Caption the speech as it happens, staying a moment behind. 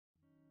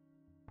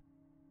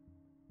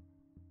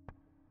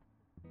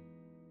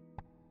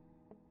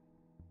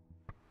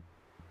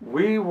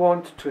We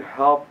want to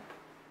help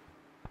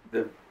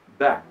the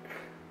back,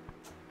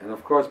 and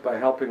of course by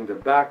helping the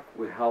back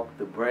we help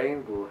the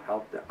brain, we'll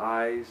help the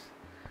eyes,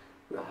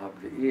 we'll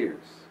help the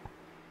ears.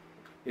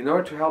 In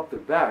order to help the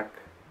back,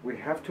 we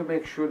have to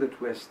make sure that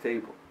we're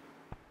stable.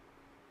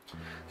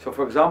 So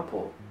for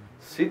example,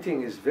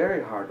 sitting is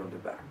very hard on the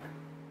back.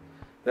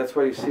 That's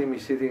why you see me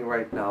sitting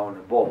right now on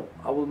a ball.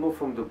 I will move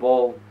from the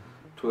ball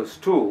to a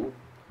stool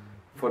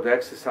for the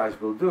exercise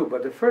we'll do,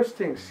 but the first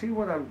thing, see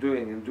what I'm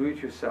doing and do it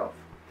yourself.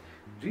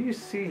 Do you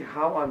see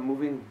how I'm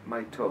moving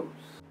my toes?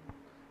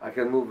 I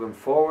can move them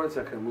forwards,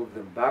 I can move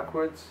them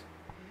backwards.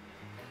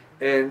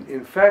 And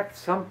in fact,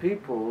 some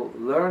people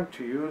learn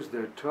to use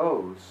their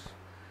toes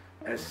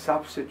as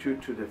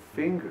substitute to the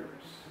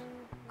fingers,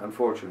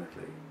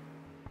 unfortunately.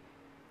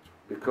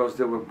 Because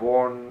they were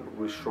born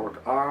with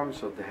short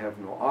arms or they have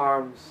no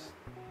arms,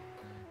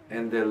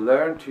 and they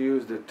learn to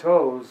use the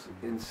toes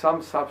in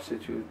some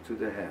substitute to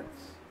the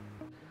hands.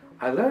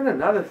 I learned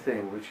another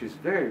thing which is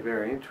very,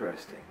 very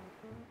interesting.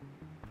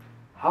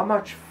 How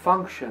much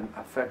function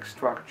affects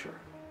structure.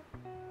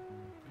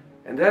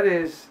 And that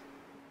is,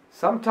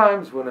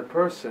 sometimes when a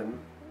person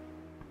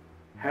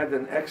had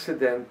an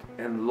accident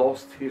and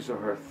lost his or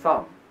her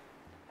thumb,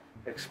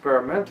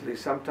 experimentally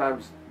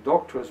sometimes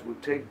doctors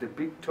would take the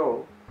big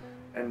toe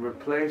and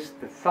replace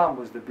the thumb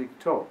with the big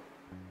toe.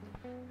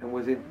 And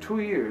within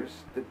 2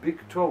 years, the big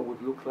toe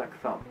would look like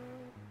thumb.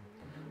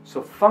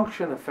 So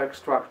function affects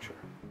structure.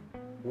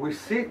 We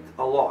sit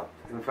a lot.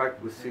 In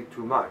fact, we sit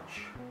too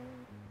much.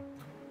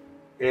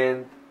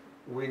 And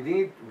we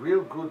need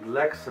real good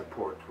leg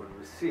support when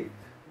we sit.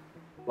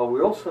 But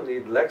we also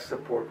need leg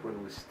support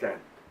when we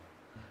stand.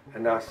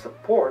 And our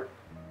support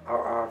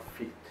are our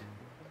feet.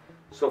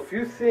 So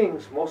few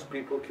things most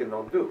people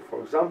cannot do.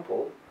 For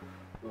example,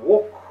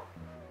 walk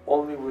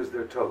only with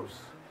their toes.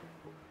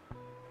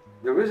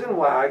 The reason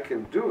why I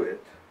can do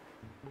it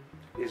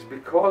is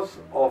because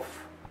of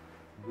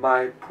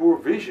my poor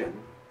vision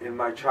in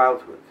my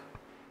childhood.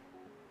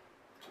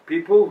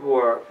 People who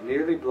are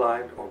nearly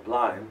blind or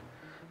blind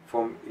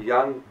from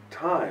young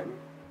time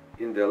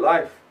in their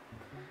life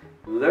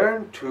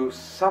learn to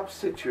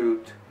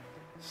substitute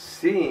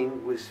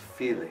seeing with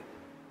feeling.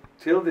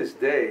 Till this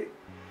day,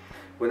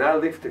 when I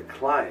lift a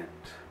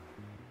client,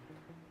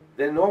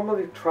 they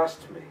normally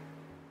trust me,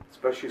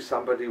 especially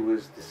somebody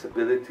with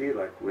disability,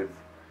 like with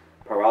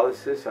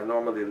paralysis. I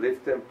normally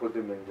lift them, put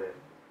them in the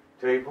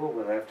table.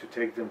 When I have to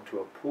take them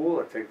to a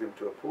pool, I take them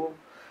to a pool,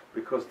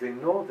 because they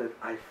know that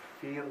I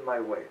feel my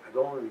way. I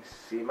don't only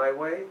see my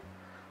way,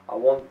 I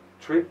won't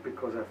trip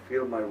because I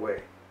feel my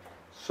way.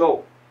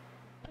 So,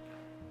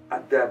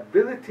 the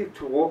ability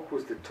to walk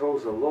with the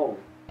toes alone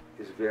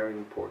is very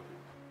important.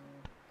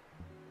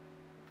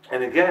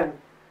 And again,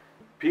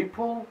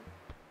 people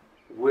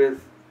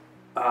with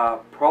a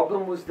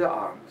problem with the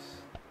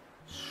arms,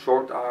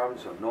 short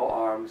arms or no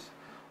arms,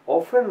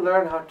 often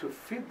learn how to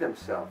feed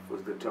themselves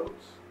with the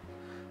toes.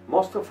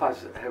 Most of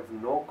us have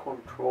no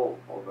control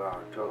over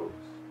our toes.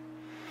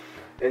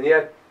 And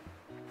yet,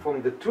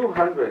 from the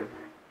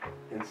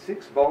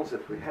 206 bones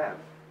that we have,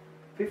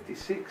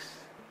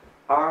 56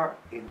 are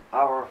in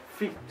our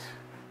feet.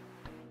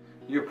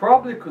 You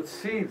probably could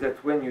see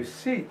that when you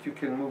sit, you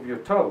can move your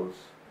toes.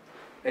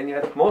 And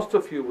yet, most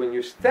of you, when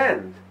you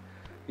stand,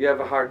 you have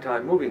a hard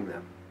time moving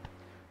them.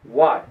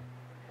 Why?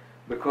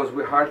 Because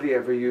we hardly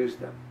ever use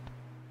them.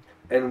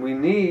 And we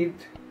need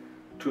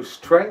to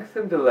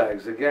strengthen the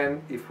legs.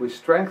 Again, if we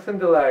strengthen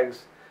the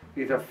legs,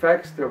 it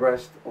affects the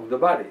rest of the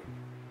body.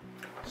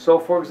 So,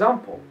 for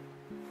example,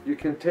 you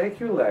can take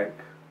your leg,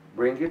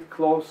 bring it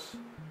close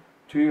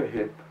to your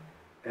hip,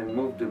 and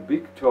move the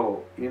big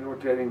toe in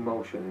rotating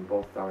motion in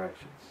both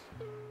directions.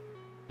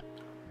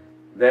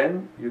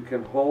 Then you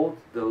can hold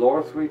the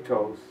lower 3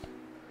 toes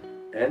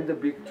and the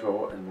big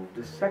toe and move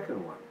the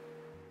second one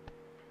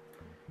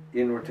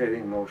in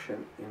rotating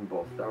motion in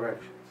both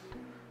directions.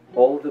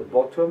 Hold the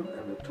bottom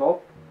and the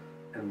top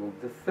and move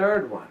the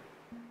third one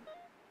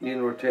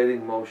in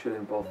rotating motion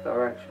in both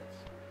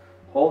directions.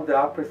 Hold the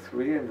upper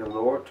 3 and the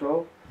lower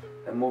toe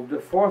and move the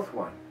fourth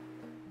one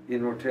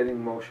in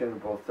rotating motion in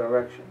both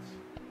directions.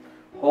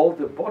 Hold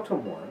the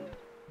bottom one,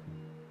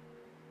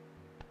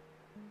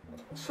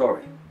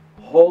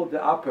 hold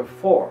the upper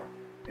 4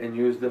 and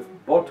use the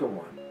bottom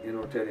one in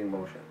rotating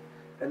motion,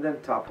 and then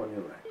tap on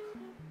your legs.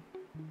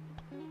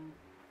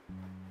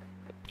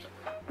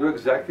 Do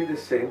exactly the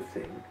same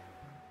thing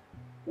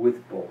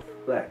with both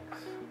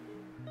legs.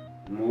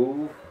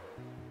 Move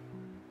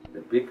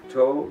the big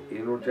toe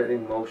in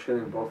rotating motion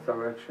in both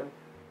directions.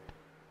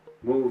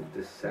 Move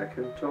the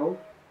second toe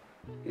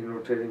in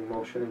rotating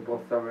motion in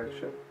both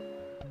directions.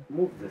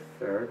 Move the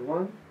third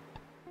one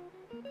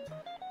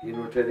in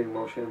rotating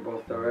motion in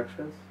both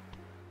directions.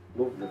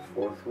 Move the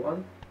fourth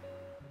one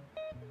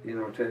in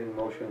rotating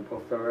motion in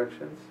both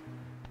directions.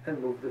 And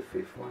move the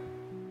fifth one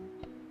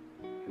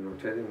in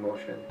rotating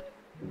motion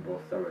in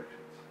both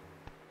directions.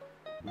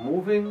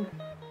 Moving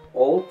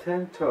all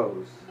 10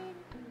 toes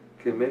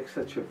can make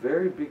such a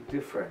very big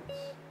difference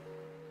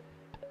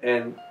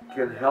and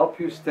can help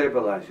you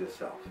stabilize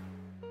yourself.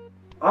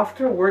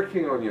 After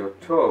working on your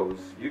toes,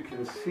 you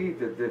can see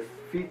that the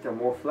feet are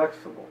more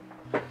flexible.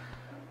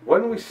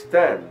 When we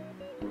stand,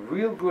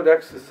 real good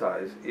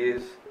exercise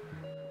is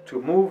to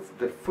move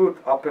the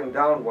foot up and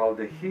down while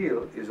the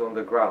heel is on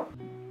the ground.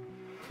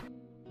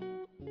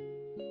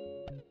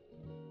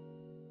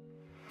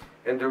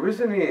 And the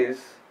reason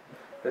is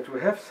that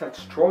we have such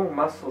strong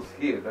muscles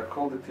here. They're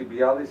called the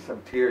tibialis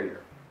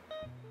anterior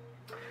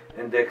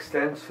and the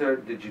extensor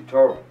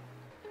digitorum.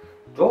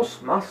 Those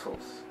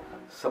muscles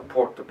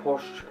support the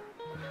posture.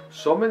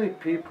 So many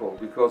people,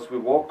 because we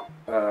walk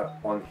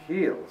on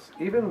heels,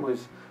 even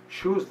with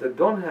shoes that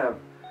don't have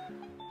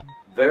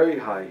very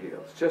high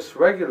heels, just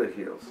regular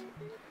heels,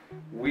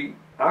 we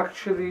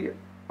actually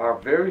are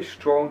very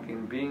strong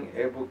in being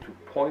able to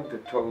point the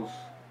toes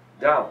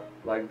down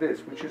like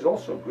this, which is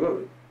also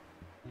good,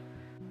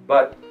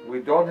 but we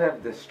don't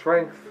have the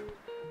strength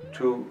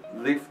to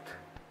lift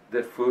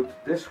the foot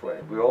this way.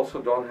 We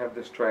also don't have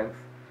the strength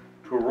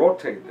to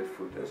rotate the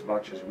foot as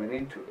much as we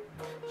need to.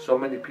 So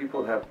many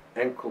people have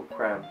ankle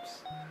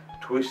cramps,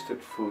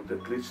 twisted foot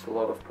that leads to a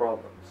lot of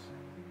problems.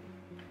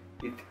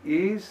 It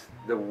is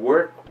the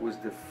work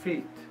with the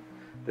feet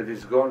that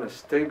is going to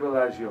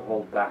stabilize your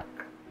whole back,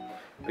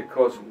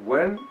 because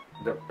when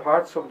the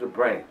parts of the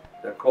brain,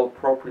 they're called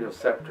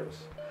proprioceptors,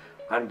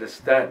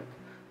 understand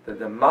that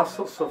the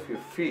muscles of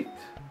your feet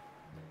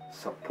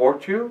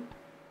support you,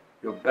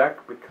 your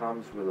back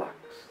becomes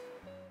relaxed.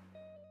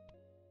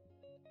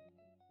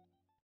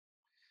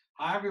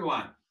 Hi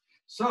everyone.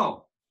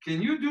 So,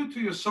 can you do to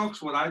your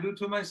socks what I do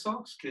to my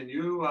socks? Can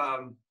you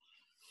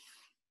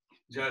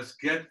just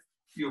get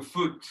your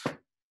foot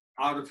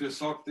out of your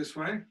sock this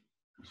way?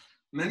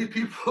 Many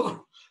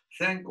people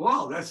think,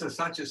 wow, that's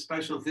such a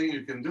special thing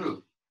you can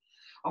do.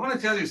 I want to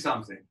tell you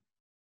something.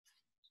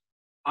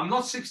 I'm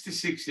not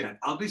 66 yet.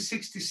 I'll be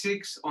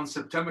 66 on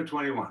September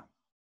 21.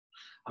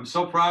 I'm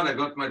so proud I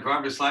got my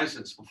driver's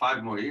license for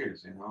 5 more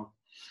years, you know.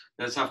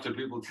 That's after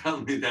people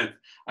tell me that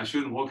I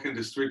shouldn't walk in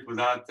the street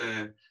without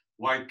a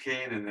white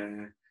cane and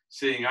a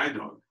seeing eye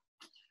dog.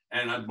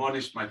 And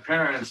admonished my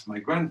parents, my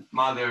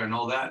grandmother and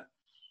all that.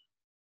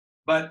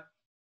 But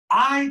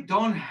I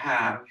don't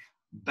have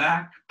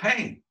back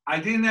pain. I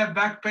didn't have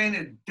back pain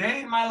a day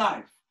in my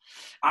life.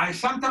 I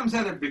sometimes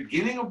had a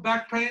beginning of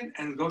back pain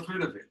and got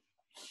rid of it.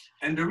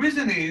 And the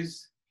reason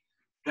is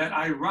that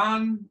I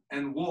run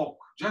and walk,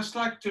 just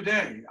like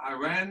today. I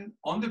ran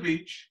on the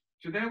beach.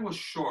 Today was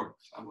short.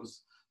 I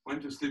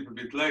went to sleep a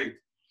bit late,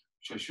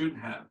 which I shouldn't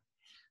have.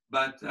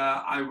 But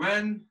I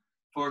ran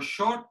for a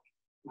short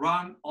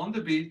run on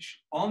the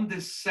beach, on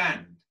the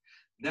sand.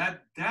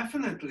 That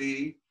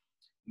definitely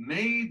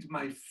made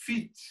my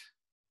feet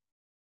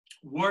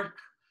work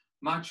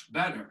much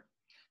better.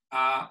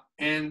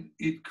 And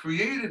it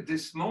created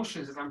this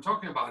motion that I'm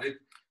talking about.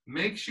 It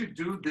makes you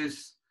do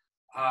this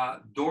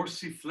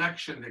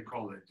dorsiflexion, they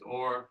call it,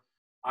 or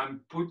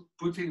I'm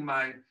putting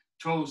my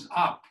toes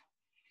up.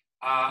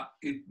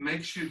 It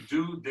makes you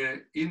do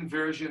the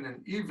inversion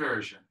and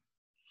eversion.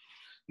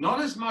 Not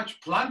as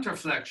much plantar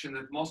flexion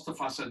that most of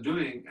us are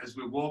doing as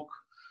we walk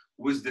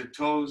with the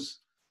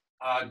toes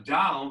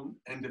down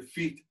and the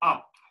feet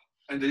up,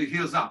 and the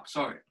heels up,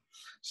 sorry.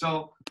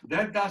 So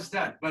that does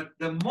that. But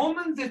the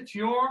moment that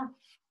your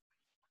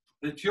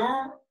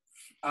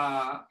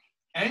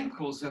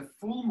ankles have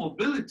full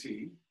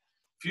mobility,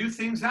 few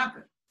things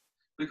happen.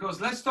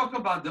 Because let's talk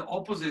about the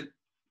opposite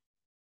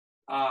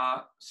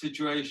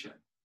situation.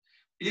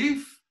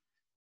 If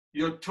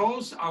your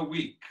toes are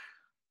weak,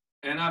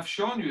 and I've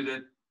shown you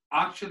that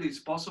actually it's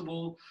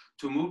possible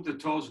to move the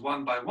toes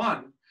one by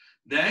one,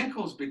 the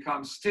ankles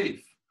become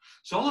stiff.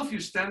 So all of you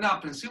stand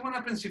up and see what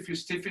happens if you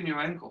stiffen your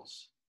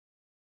ankles.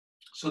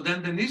 So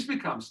then the knees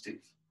become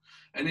stiff.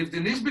 And if the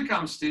knees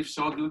become stiff,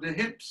 so do the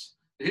hips.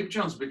 The hip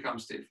joints become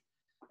stiff.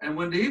 And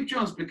when the hip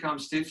joints become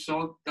stiff,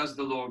 so does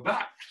the lower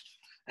back.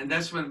 And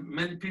that's when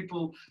many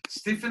people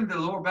stiffen the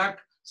lower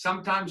back,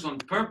 sometimes on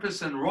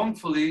purpose and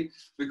wrongfully,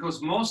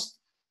 because most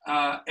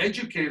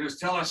educators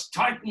tell us,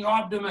 tighten your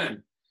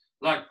abdomen.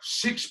 Like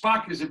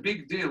 6-pack is a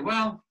big deal.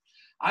 Well,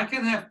 I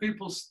can have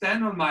people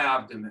stand on my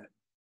abdomen.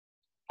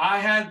 I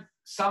had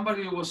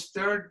somebody who was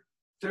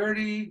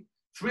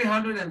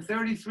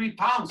 333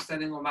 pounds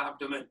standing on my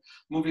abdomen,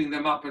 moving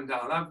them up and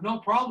down. I have no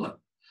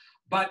problem.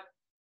 But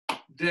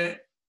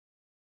the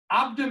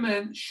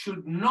abdomen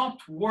should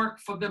not work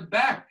for the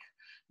back.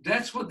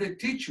 That's what they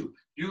teach you.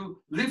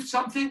 You lift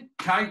something,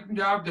 tighten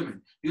the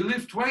abdomen. You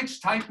lift weights,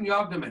 tighten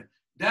your abdomen.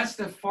 That's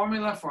the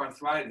formula for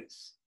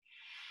arthritis.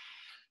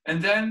 And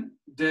then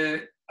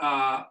the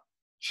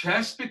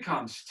chest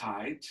becomes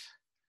tight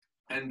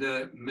and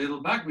the middle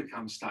back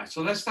becomes tight.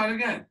 So let's start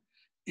again.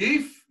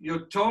 If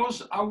your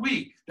toes are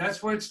weak,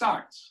 that's where it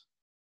starts.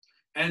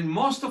 And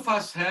most of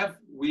us have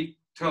weak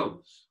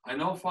toes. I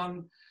know of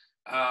one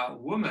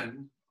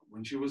woman,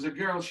 when she was a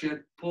girl, she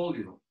had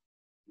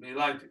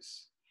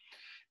poliomyelitis.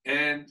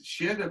 And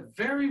she had a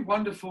very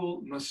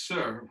wonderful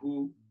masseur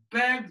who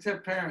begged her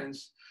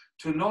parents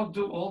to not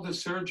do all the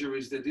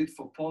surgeries they did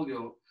for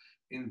polio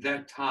in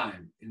that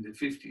time, in the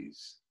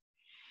 50s.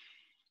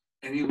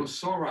 And he was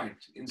so right.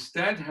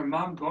 Instead, her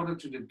mom got her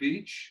to the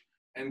beach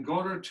and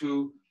got her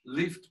to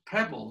lift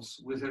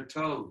pebbles with her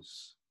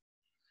toes.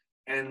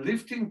 And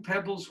lifting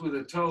pebbles with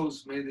her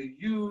toes made a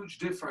huge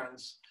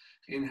difference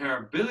in her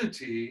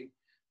ability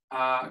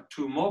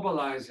to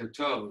mobilize her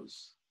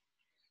toes.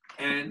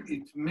 And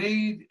it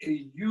made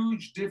a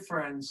huge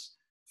difference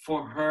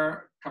for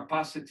her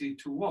capacity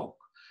to walk.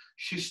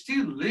 She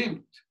still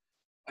limped,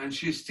 and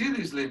she still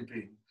is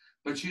limping,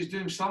 but she's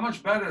doing so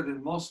much better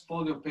than most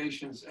polio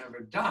patients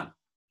ever done.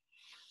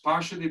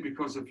 Partially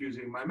because of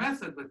using my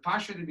method, but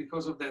partially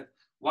because of that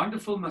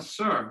wonderful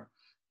masseur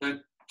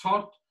that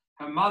taught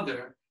her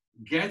mother,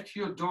 get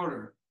your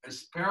daughter,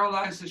 as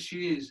paralyzed as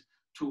she is,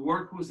 to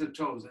work with the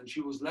toes, and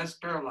she was less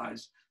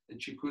paralyzed than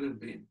she could have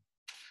been.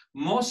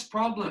 Most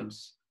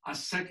problems are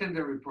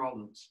secondary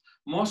problems.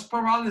 Most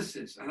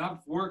paralysis, and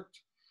I've worked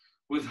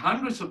with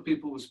hundreds of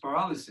people with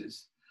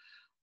paralysis,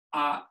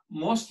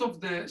 most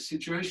of the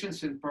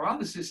situations in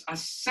paralysis are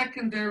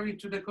secondary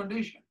to the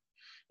condition.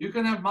 You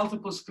can have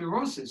multiple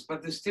sclerosis,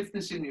 but the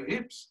stiffness in your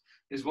hips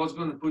is what's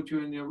going to put you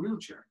in your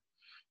wheelchair.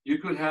 You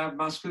could have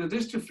muscular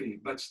dystrophy,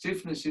 but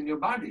stiffness in your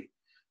body,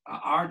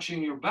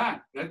 arching your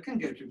back, that can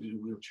get you to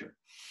the wheelchair.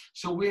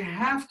 So we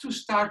have to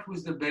start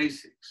with the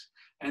basics.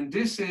 And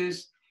this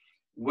is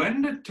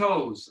when the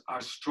toes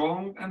are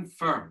strong and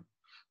firm,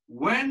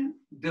 when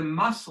the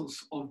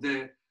muscles of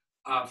the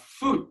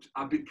foot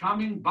are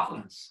becoming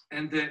balanced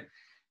and the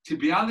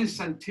tibialis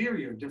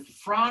anterior, the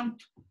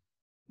front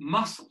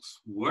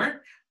muscles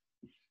work,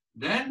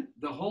 then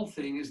the whole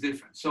thing is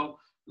different. So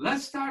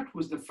let's start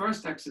with the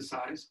first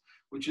exercise,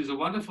 which is a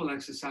wonderful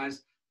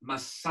exercise,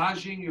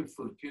 massaging your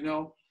foot. You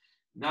know,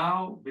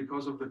 now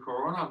because of the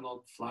corona, I'm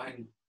not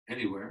flying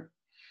anywhere,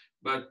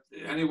 but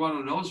anyone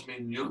who knows me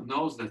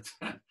knows that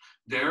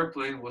the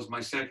airplane was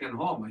my second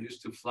home. I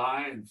used to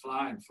fly and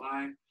fly and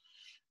fly.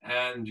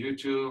 And due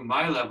to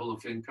my level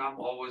of income,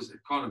 always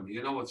economy.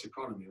 You know what's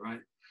economy,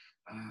 right?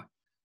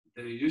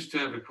 They used to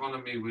have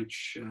economy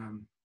which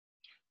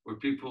where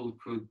people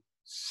could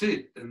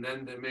sit, and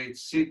then they made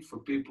seat for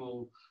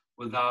people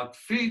without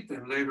feet,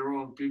 and later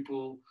on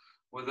people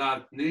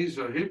without knees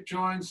or hip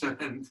joints,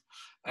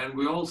 and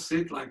we all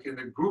sit like in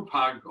a group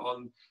hug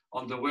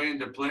on the way in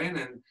the plane.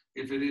 And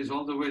if it is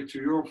all the way to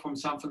Europe from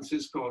San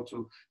Francisco, or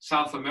to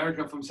South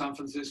America from San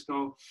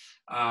Francisco,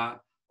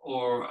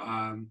 or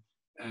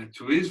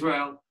to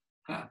Israel,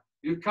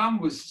 you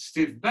come with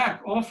stiff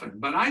back often,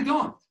 but I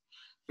don't.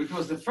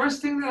 Because the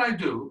first thing that I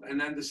do, and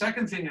then the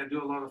second thing I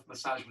do a lot of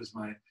massage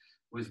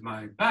with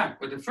my back,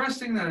 but the first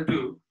thing that I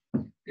do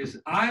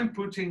is I'm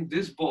putting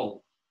this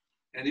ball,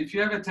 and if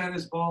you have a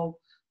tennis ball,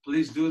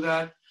 please do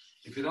that.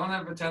 If you don't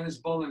have a tennis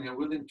ball and you're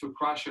willing to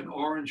crush an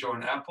orange or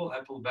an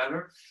apple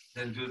better,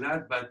 then do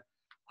that. But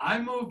I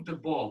move the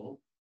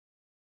ball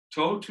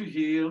toe to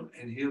heel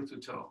and heel to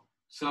toe.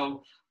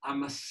 So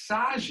I'm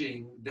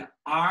massaging the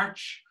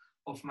arch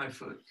of my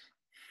foot.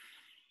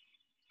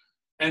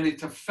 And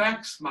it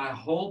affects my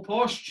whole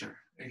posture.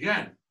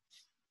 Again,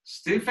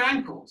 stiff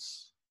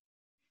ankles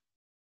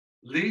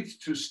lead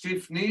to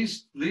stiff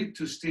knees, lead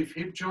to stiff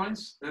hip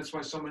joints. That's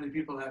why so many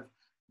people have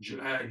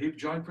hip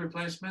joint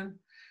replacement.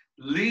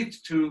 Lead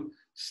to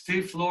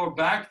stiff lower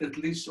back that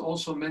leads to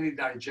also many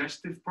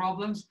digestive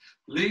problems.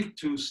 Lead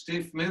to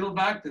stiff middle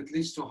back that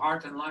leads to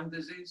heart and lung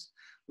disease.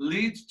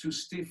 Lead to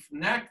stiff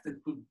neck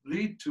that could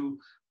lead to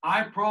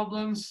eye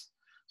problems,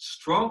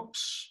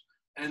 strokes,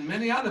 and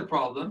many other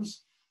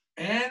problems,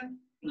 and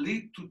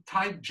lead to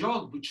tight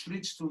jaw, which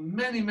leads to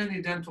many,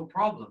 many dental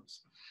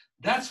problems.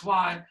 That's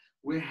why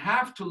we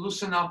have to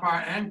loosen up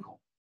our ankle,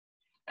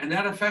 and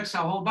that affects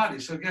our whole body.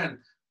 So again,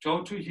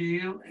 toe to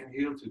heel and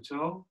heel to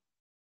toe,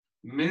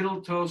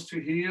 middle toes to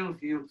heel,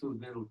 heel to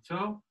middle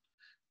toe,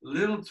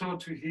 little toe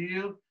to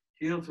heel,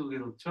 heel to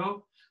little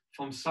toe,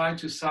 from side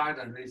to side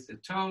underneath the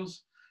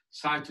toes,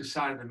 side to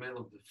side in the middle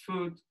of the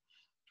foot,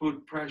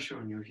 put pressure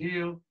on your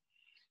heel,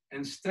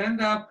 and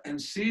stand up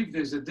and see if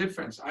there's a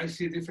difference. I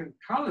see different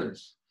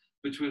colors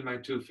between my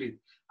 2 feet.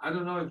 I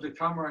don't know if the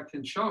camera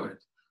can show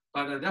it,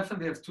 but I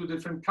definitely have 2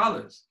 different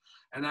colors.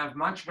 And I have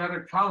much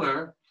better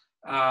color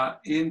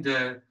in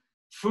the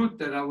foot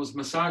that I was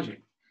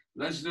massaging.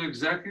 Let's do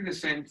exactly the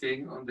same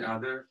thing on the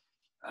other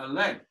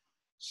leg.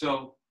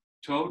 So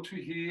toe to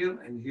heel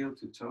and heel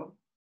to toe.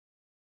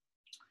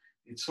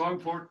 It's so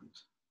important.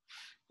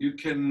 You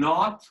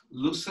cannot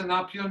loosen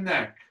up your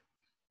neck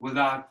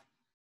without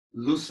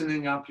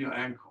loosening up your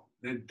ankle.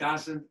 That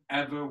doesn't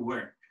ever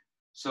work.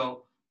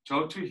 So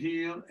toe to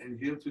heel and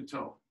heel to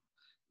toe.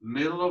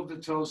 Middle of the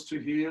toes to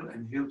heel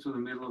and heel to the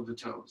middle of the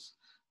toes.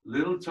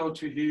 Little toe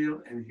to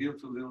heel and heel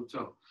to little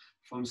toe.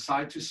 From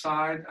side to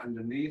side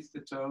underneath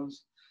the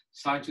toes,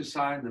 side to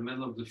side in the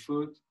middle of the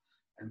foot,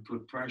 and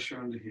put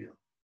pressure on the heel.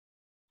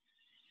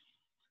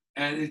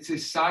 And it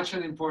is such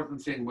an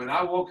important thing. When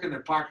I walk in the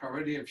park, I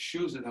already have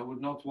shoes, and I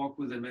would not walk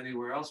with them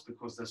anywhere else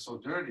because they're so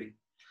dirty.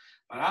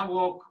 But I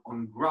walk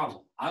on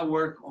gravel. I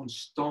work on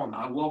stone.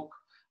 I walk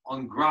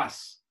on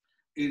grass.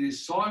 It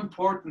is so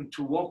important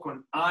to walk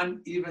on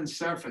uneven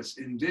surface.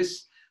 In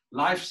this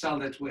lifestyle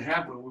that we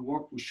have when we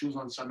walk with shoes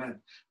on cement.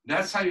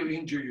 That's how you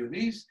injure your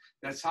knees.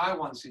 That's how I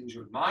once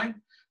injured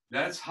mine.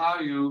 That's how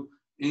you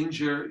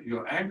injure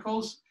your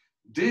ankles.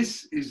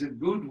 This is a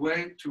good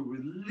way to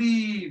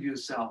relieve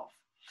yourself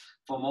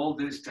from all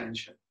this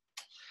tension.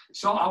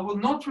 So I will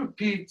not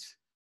repeat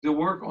the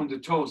work on the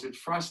toes. It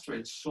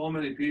frustrates so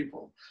many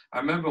people. I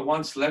remember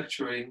once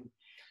lecturing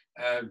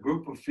a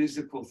group of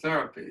physical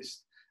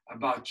therapists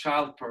about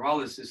child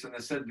paralysis, and I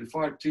said,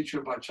 before I teach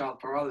you about child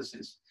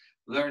paralysis,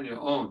 learn your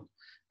own.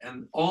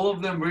 And all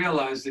of them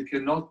realized they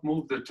cannot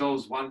move their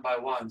toes one by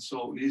one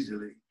so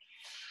easily.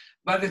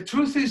 But the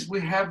truth is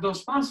we have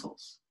those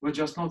muscles. We're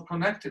just not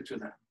connected to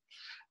them.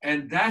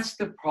 And that's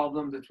the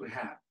problem that we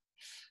have.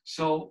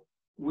 So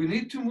we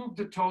need to move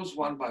the toes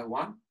one by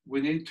one.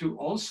 We need to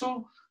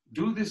also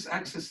do this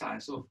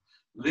exercise of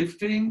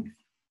lifting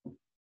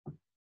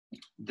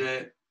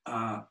the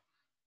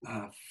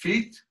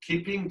feet,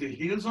 keeping the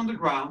heels on the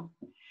ground,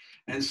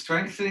 and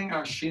strengthening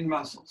our shin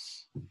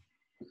muscles.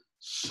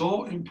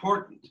 So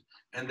important.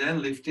 And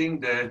then lifting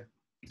the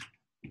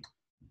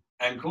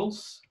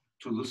ankles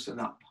to loosen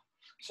up.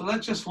 So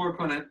let's just work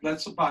on it.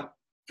 Let's about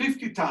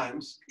 50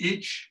 times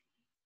each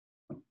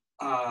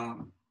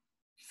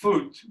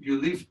foot.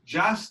 You lift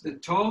just the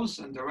toes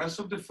and the rest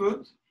of the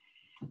foot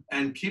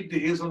and keep the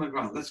heels on the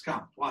ground. Let's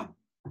count. 1,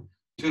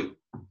 2,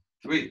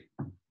 3,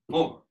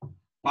 4,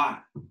 5,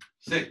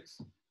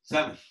 6,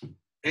 7,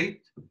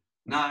 8,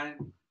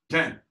 9,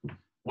 10.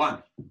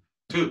 1,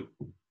 2,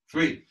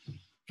 3,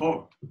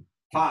 4,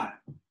 5,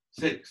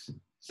 6,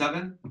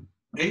 7,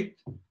 8,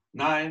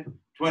 9,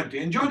 20.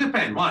 Enjoy the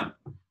pain. 1,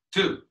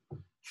 2,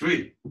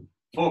 3,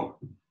 4,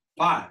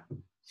 5,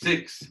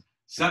 6,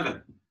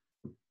 7,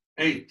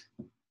 8,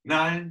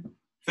 9,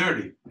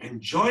 30.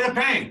 Enjoy the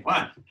pain.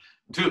 1,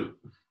 2,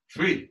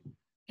 3,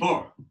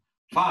 4,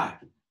 5,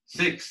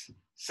 6,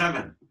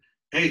 7,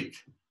 8,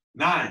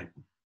 9,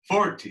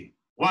 40.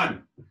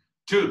 1,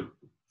 2,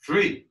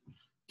 3,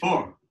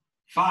 4,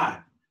 5,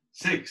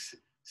 6,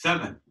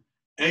 7,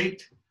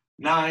 8,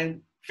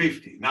 9,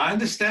 50. Now I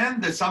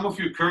understand that some of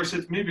you curse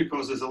at me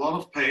because there's a lot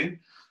of pain.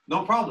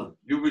 No problem.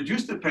 You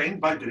reduce the pain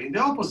by doing the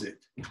opposite.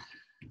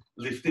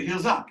 Lift the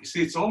heels up. You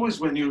see, it's always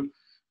when you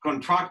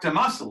contract a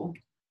muscle,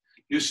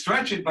 you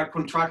stretch it by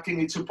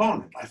contracting its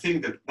opponent. I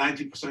think that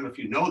 90% of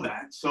you know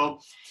that. So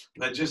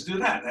let's just do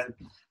that.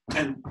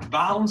 And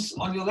bounce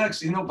on your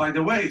legs. You know, by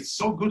the way, it's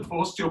so good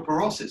for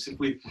osteoporosis. If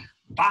we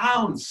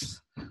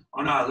bounce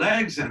on our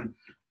legs and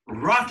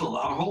rattle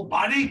our whole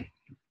body,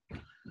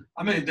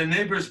 I mean, the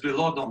neighbors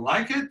below don't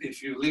like it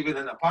if you live in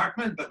an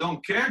apartment, but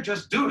don't care,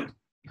 just do it.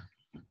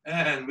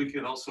 And we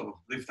can also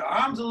lift our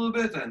arms a little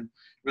bit and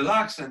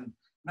relax, and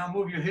now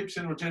move your hips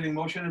in rotating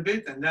motion a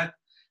bit, and that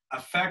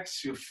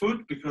affects your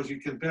foot because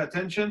you can pay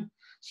attention.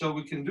 So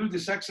we can do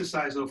this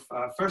exercise of,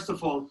 first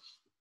of all,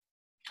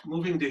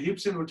 moving the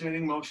hips in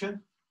rotating motion,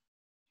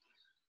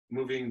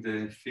 moving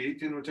the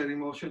feet in rotating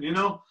motion. You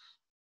know,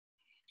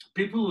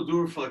 people who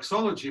do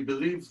reflexology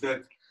believe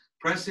that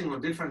pressing on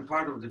different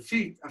part of the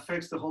feet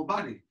affects the whole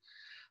body.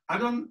 I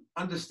don't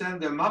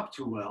understand them up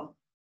too well.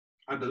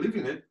 I believe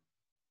in it.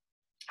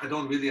 I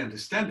don't really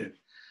understand it.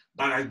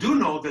 But I do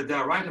know that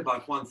they're right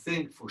about one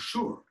thing for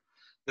sure,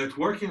 that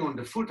working on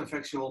the foot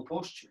affects your whole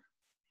posture.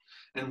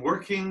 And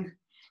working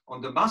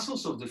on the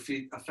muscles of the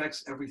feet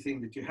affects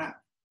everything that you have.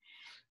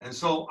 And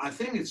so I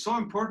think it's so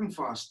important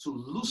for us to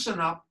loosen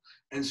up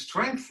and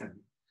strengthen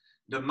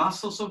the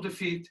muscles of the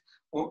feet,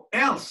 or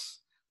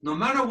else, no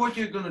matter what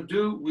you're going to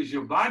do with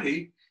your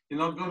body, you're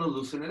not going to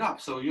loosen it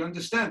up. So you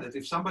understand that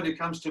if somebody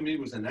comes to me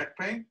with a neck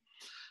pain,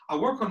 I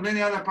work on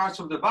many other parts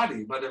of the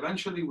body, but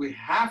eventually we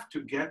have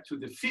to get to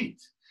the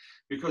feet.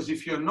 Because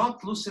if you're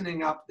not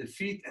loosening up the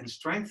feet and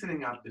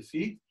strengthening up the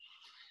feet,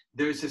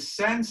 there is a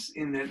sense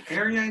in an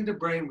area in the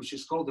brain which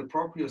is called the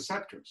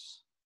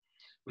proprioceptors,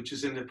 which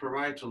is in the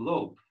parietal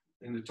lobe,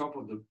 in the top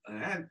of the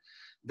head,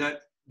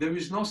 that there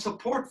is no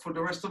support for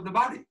the rest of the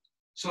body.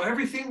 So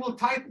everything will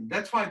tighten.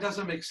 That's why it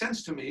doesn't make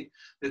sense to me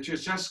that you're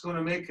just going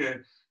to make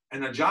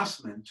an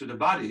adjustment to the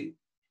body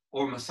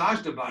or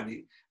massage the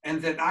body,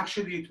 and that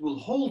actually it will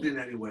hold in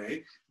any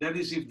way. That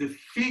is, if the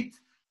feet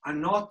are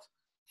not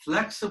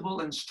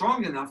flexible and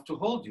strong enough to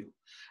hold you.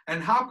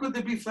 And how could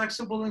they be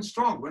flexible and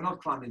strong? We're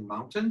not climbing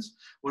mountains.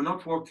 We're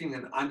not walking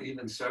an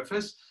uneven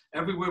surface.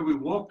 Everywhere we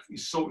walk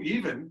is so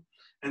even,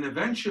 and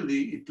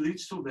eventually it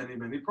leads to many,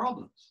 many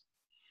problems.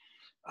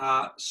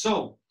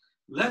 So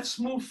let's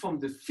move from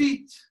the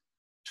feet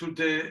to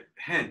the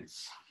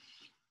hands.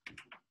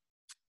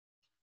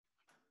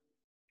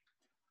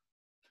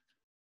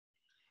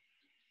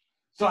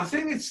 So I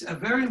think it's a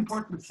very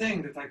important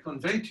thing that I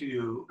convey to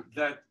you,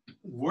 that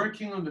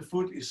working on the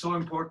foot is so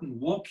important.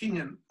 Walking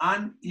an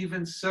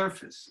uneven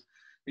surface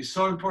is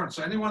so important.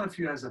 So any one of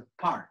you has a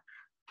park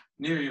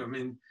near you. I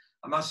mean,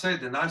 I must say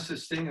the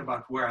nicest thing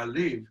about where I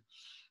live,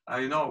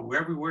 you know,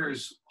 everywhere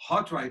is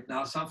hot right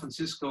now. San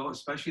Francisco,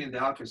 especially in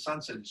the outer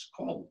sunset, is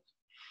cold.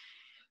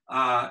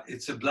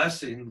 It's a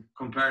blessing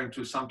comparing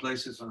to some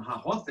places on how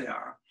hot they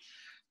are.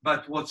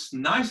 But what's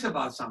nice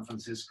about San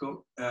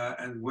Francisco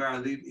and where I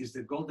live is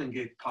the Golden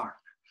Gate Park.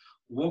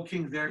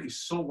 walking there is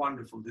so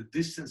wonderful. The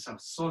distance are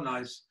so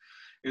nice.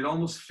 It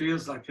almost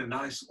feels like a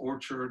nice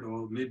orchard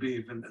or maybe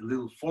even a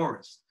little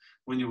forest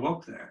when you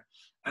walk there.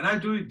 And I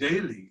do it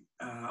daily,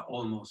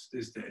 almost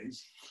these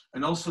days.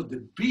 And also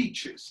the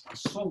beaches are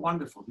so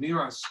wonderful, near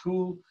our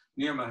school,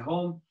 near my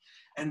home.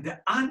 And the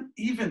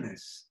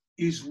unevenness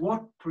is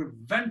what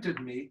prevented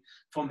me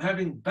from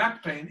having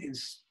back pain in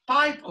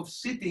spite of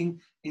sitting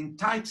in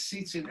tight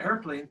seats in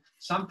airplane,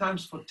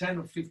 sometimes for 10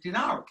 or 15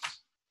 hours.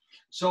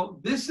 So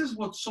this is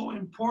what's so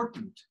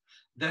important,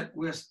 that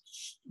we're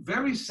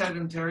very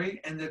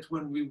sedentary and that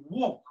when we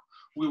walk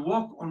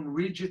on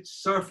rigid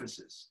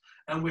surfaces.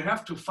 And we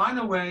have to find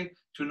a way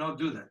to not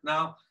do that.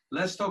 Now,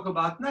 let's talk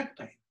about neck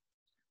pain.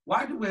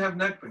 Why do we have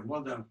neck pain?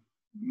 Well, there are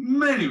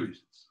many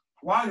reasons,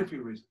 quite a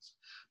few reasons.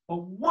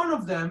 But one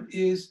of them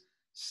is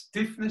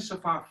stiffness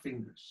of our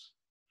fingers.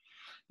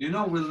 You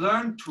know, we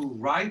learn to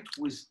write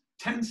with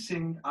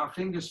tensing our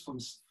fingers from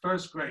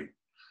first grade.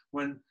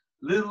 When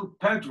little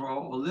Pedro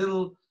or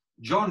little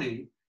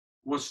Johnny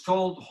was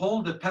told,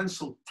 hold the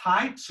pencil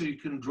tight so you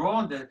can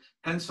draw and the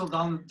pencil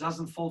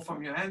doesn't fall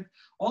from your hand.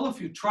 All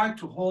of you try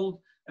to hold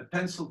a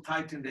pencil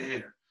tight in the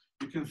air.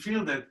 You can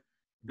feel that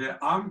the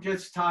arm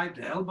gets tight,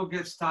 the elbow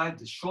gets tight,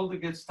 the shoulder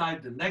gets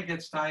tight, the neck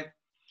gets tight.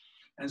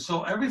 And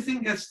so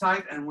everything gets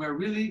tight and we're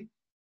really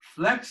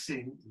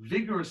flexing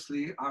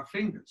vigorously our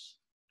fingers.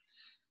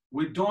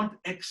 We don't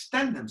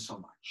extend them so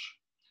much.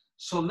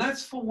 So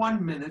let's for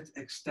 1 minute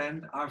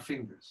extend our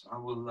fingers. I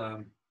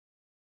will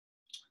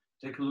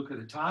take a look at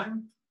the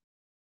time.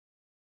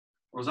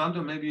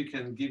 Rosando, maybe you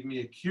can give me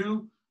a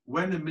cue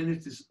when a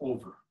minute is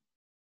over.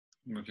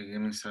 Okay,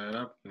 give me set it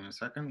up. Give me a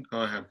second.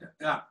 Go ahead.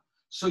 Yeah.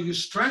 So you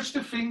stretch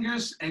the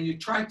fingers and you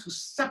try to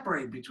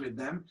separate between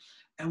them,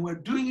 and we're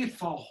doing it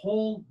for a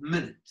whole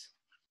minute.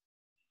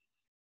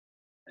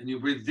 And you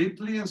breathe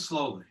deeply and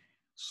slowly,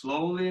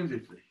 slowly and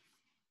deeply.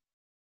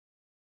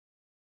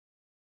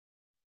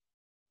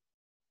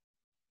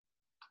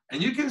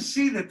 And you can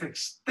see that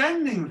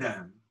extending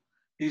them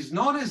is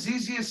not as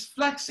easy as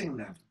flexing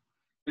them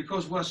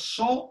because we're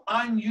so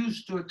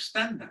unused to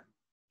extend them.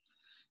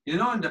 You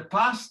know, in the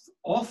past,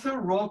 author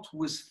wrote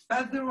with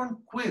feather and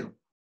quill,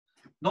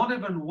 not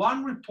even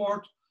one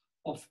report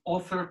of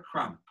author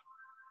cramp.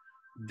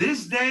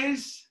 These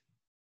days,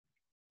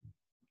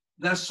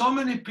 there's so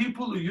many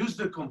people who use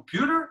the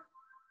computer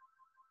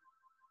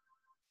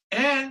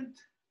and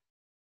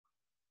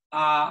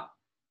a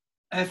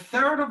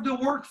third of the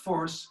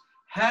workforce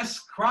has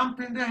cramp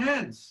in their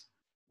hands.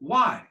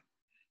 Why?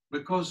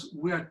 Because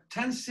we are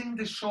tensing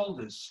the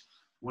shoulders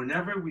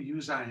whenever we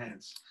use our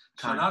hands.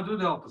 So now do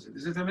the opposite.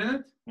 Is it a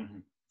minute? Mm-hmm.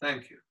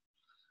 Thank you.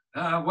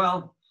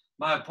 Well,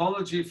 my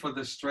apology for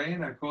the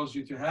strain I caused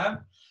you to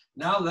have.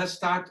 Now let's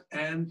start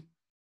and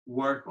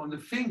work on the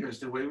fingers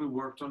the way we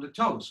worked on the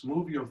toes.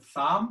 Move your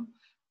thumb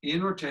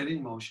in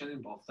rotating motion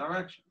in both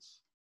directions.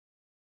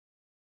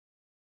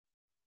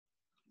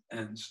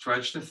 And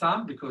stretch the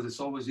thumb because it's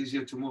always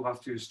easier to move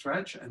after you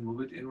stretch, and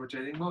move it in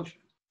rotating motion.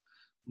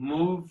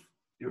 Move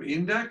your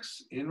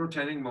index in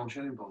rotating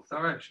motion in both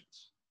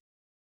directions.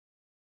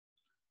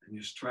 And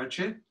you stretch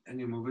it and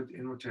you move it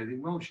in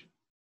rotating motion.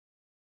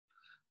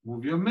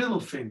 Move your middle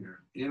finger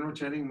in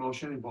rotating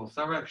motion in both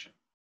directions.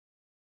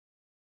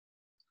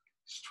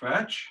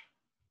 Stretch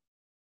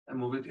and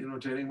move it in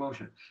rotating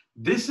motion.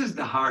 This is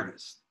the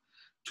hardest.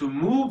 To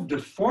move the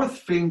fourth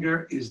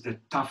finger is the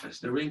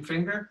toughest, the ring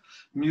finger.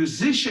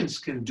 Musicians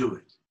can do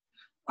it.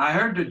 I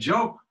heard the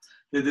joke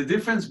that the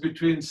difference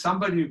between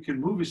somebody who can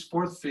move his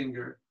fourth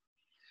finger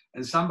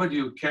and somebody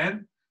who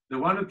can, the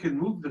one who can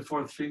move the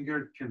fourth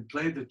finger can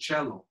play the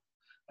cello,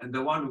 and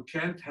the one who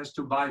can't has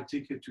to buy a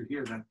ticket to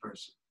hear that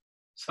person.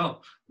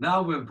 So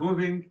now we're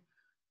moving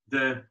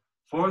the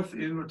fourth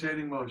in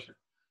rotating motion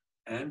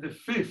and the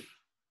fifth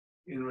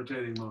in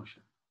rotating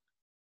motion.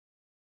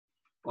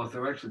 Both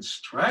directions,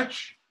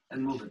 stretch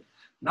and move it.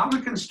 Now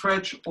we can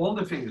stretch all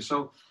the fingers.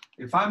 So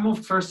if I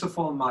move, first of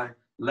all, my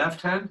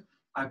left hand,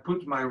 I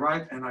put my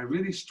right and I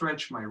really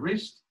stretch my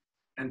wrist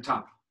and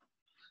thumb.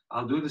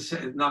 I'll do the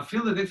same. Now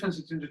feel the difference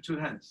between the two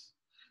hands.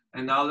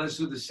 And now let's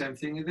do the same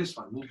thing in this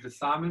one. Move the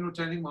thumb in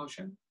rotating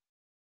motion.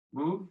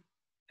 Move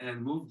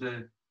and move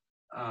the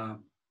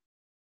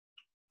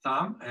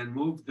thumb and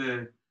move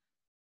the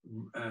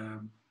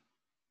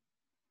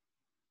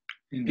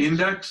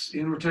index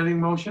in rotating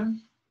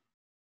motion.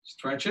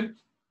 Stretch it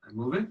and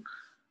move it.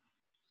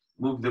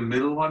 Move the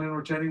middle one in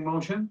rotating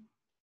motion.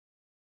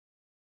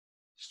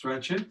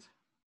 Stretch it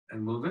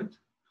and move it.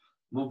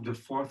 Move the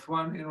fourth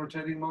one in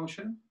rotating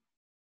motion.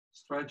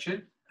 Stretch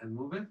it and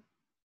move it.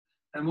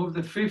 And move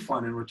the fifth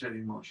one in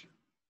rotating motion.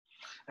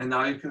 And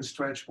now you can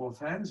stretch both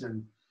hands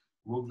and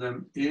move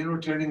them in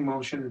rotating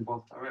motion in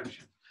both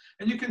directions.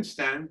 And you can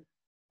stand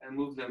and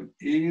move them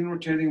in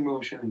rotating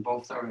motion in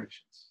both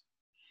directions.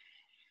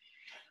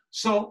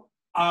 So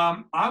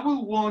I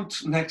will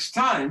want next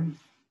time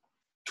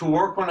to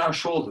work on our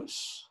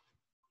shoulders.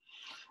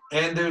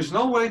 And there's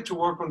no way to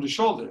work on the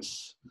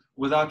shoulders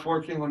without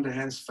working on the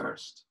hands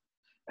first.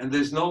 And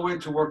there's no way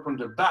to work on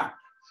the back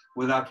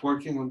without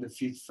working on the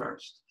feet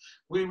first.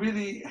 We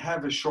really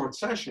have a short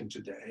session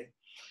today,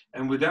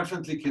 and we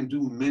definitely can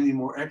do many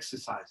more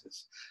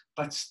exercises.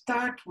 But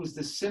start with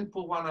the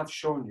simple one I've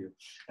shown you.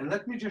 And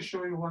let me just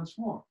show you once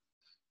more.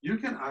 You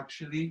can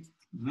actually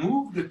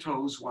move the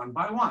toes one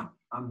by one.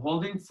 I'm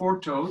holding 4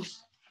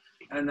 toes,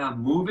 and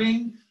I'm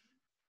moving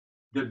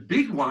the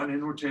big one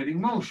in rotating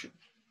motion.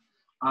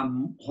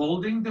 I'm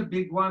holding the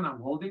big one, I'm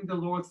holding the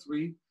lower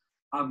 3,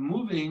 I'm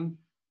moving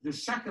the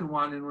second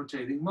one in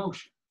rotating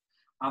motion.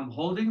 I'm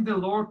holding the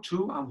lower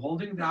 2, I'm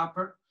holding the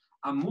upper,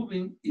 I'm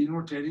moving in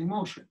rotating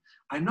motion.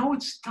 I know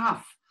it's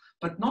tough,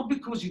 but not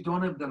because you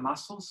don't have the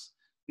muscles,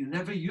 you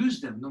never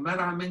use them, no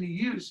matter how many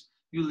years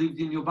you lived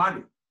in your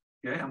body.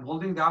 Okay, I'm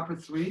holding the upper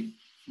 3,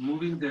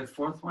 moving the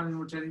 4th one in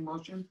rotating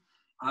motion.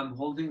 I'm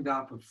holding the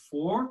upper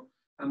 4,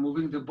 I'm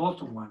moving the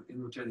bottom one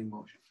in rotating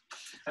motion.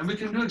 And we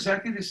can do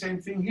exactly the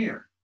same thing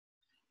here.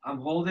 I'm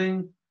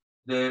holding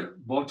the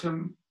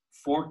bottom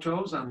 4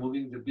 toes, I'm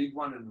moving the big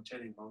one in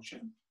rotating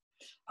motion.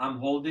 I'm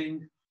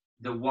holding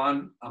the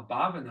one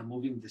above and I'm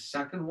moving the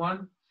second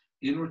one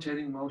in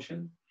rotating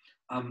motion.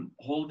 I'm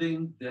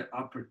holding the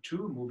upper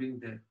 2, moving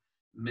the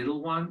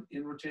middle one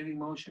in rotating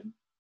motion.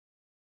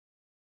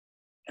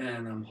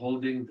 And I'm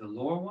holding the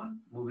lower one,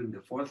 moving the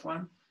 4th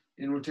one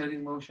in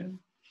rotating motion.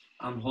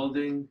 I'm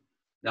holding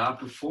the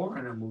upper 4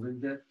 and I'm moving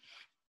the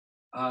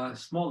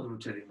small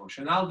rotating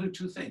motion. I'll do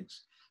 2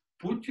 things.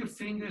 Put your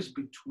fingers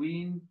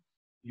between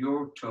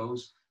your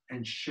toes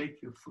and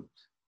shake your foot.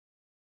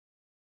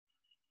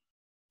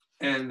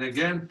 And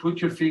again,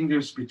 put your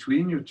fingers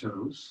between your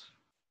toes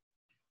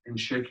and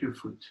shake your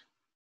foot.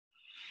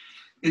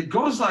 It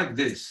goes like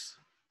this.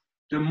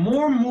 The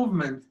more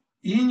movement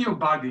in your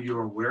body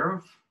you're aware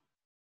of,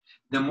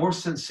 the more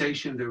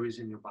sensation there is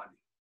in your body.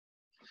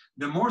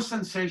 The more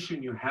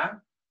sensation you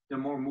have, the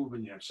more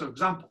movement you have. So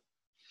example,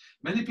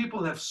 many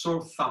people have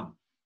sore thumb.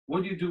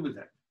 What do you do with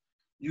that?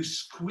 You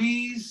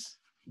squeeze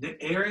the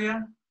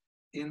area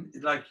in,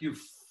 like you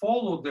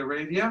follow the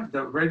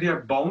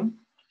radial bone,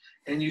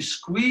 and you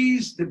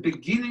squeeze the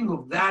beginning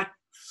of that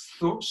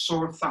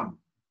sore thumb.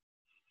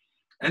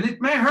 And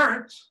it may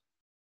hurt,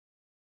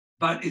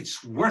 but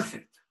it's worth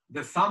it.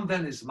 The thumb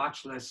then is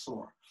much less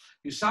sore.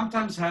 You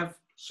sometimes have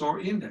sore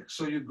index.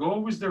 So you go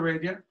with the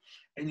radial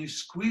and you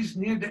squeeze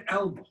near the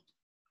elbow,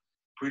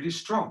 pretty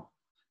strong.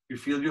 You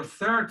feel your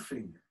 3rd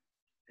finger.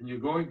 And you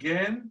go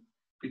again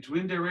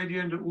between the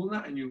radial and the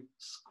ulna and you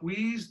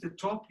squeeze the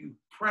top, you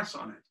press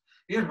on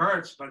it. It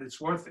hurts, but it's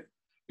worth it.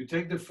 You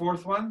take the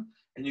 4th one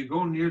and you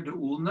go near the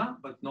ulna,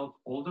 but not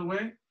all the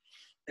way,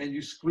 and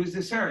you squeeze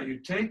this area. You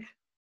take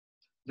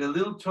the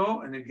little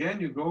toe and again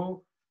you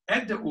go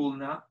at the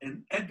ulna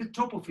and at the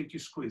top of it you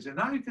squeeze. And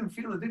now you can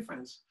feel the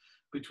difference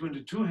between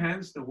the 2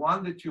 hands, the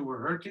one that you were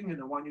hurting and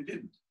the one you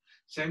didn't.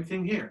 Same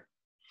thing here.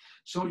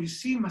 So you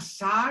see,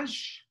 massage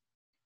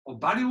or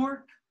body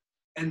work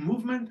and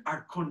movement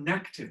are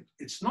connected.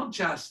 It's not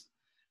just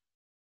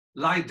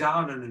lie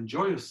down and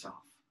enjoy yourself.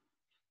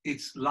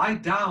 It's lie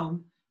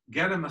down,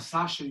 get a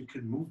massage so you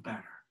can move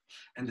better.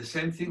 And the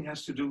same thing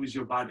has to do with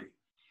your body.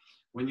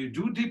 When you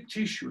do deep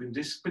tissue, in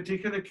this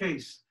particular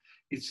case,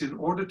 it's in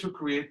order to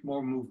create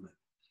more movement.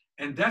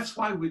 And that's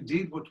why we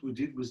did what we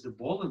did with the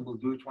ball, and we'll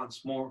do it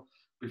once more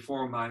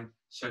before my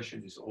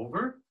session is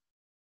over.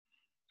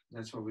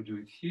 That's why we do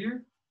it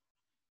here.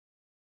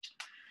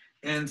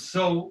 And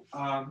so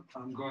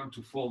I'm going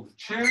to fold the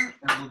chair,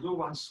 and we'll do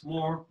once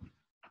more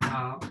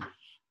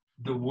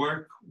the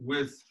work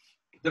with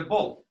the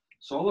ball.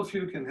 So all of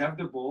you can have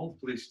the ball,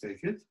 please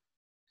take it.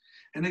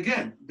 And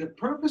again, the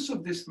purpose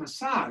of this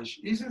massage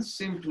isn't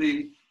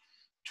simply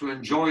to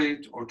enjoy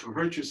it or to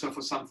hurt yourself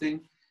or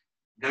something.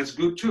 That's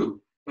good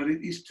too, but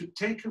it is to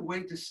take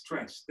away the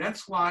stress.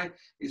 That's why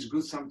it's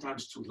good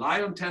sometimes to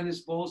lie on tennis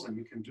balls, and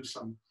you can do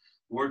some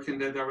work in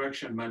that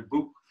direction. My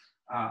book,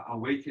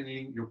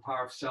 Awakening Your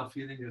Power of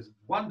Self-Healing, is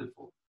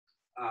wonderful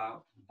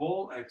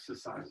ball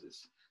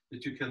exercises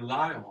that you can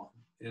lie on,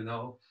 you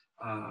know,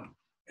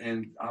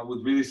 and I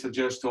would really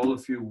suggest all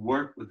of you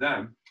work with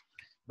them.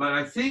 But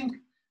I think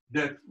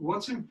that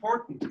what's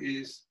important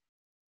is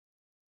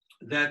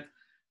that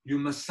you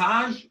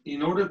massage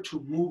in order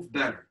to move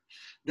better.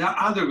 There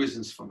are other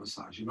reasons for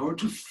massage, in order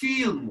to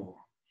feel more.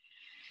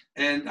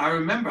 And I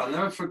remember, I'll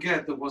never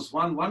forget, there was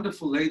one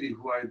wonderful lady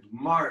who I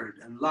admired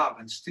and loved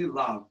and still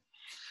love.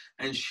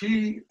 And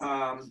she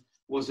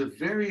was a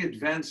very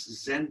advanced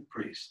Zen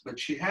priest, but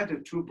she had her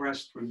 2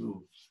 breasts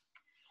removed.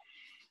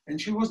 And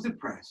she was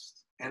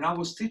depressed. And I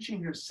was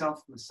teaching her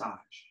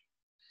self-massage.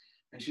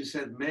 And she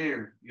said,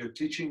 Meir, you're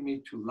teaching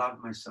me to love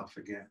myself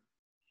again.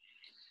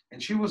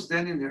 And she was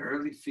then in her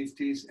early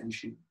 50s, and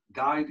she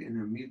died in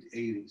her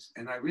mid-80s.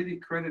 And I really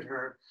credit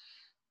her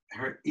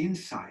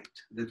insight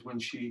that when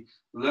she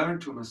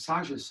learned to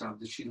massage herself,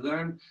 that she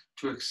learned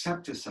to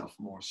accept herself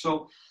more.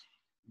 So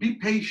be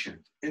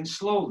patient, and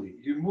slowly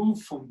you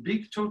move from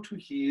big toe to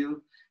heel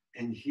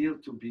and heel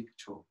to big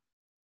toe.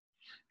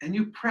 And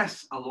you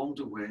press along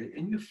the way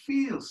and you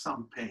feel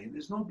some pain.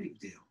 There's no big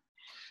deal.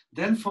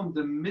 Then from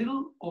the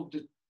middle of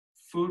the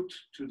foot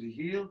to the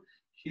heel,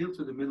 heel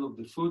to the middle of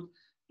the foot,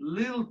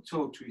 little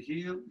toe to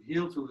heel,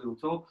 heel to little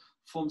toe,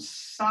 from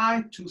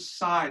side to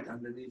side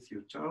underneath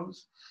your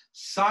toes,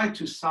 side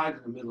to side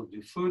in the middle of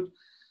your foot.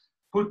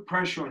 Put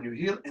pressure on your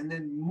heel and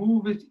then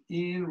move it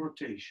in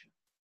rotation.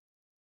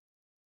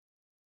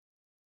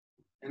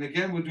 And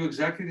again, we'll do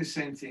exactly the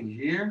same thing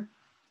here.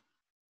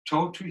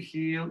 Toe to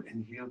heel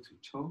and heel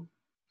to toe.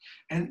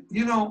 And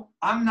you know,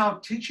 I'm now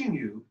teaching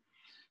you,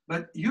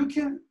 but you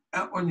can,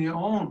 on your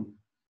own,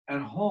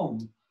 at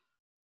home,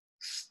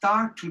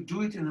 start to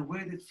do it in a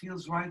way that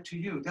feels right to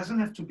you. It doesn't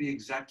have to be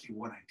exactly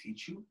what I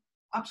teach you.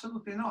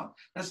 Absolutely not.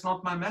 That's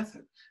not my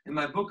method. In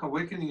my book,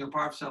 Awakening Your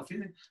Power of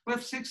Self-Healing, we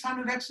have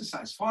 600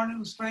 exercises, 400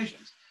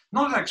 illustrations.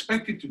 Not that I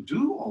expect you to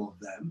do all of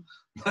them,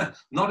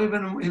 not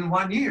even in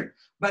 1 year,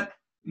 but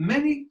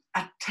many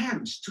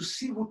attempts to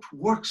see what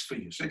works for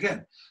you. So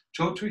again,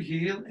 toe to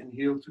heel and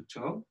heel to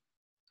toe.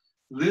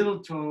 Little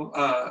toe,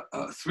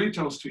 3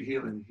 toes to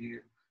heel and heel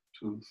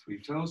to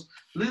 3 toes.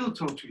 Little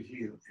toe to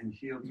heel and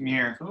heel to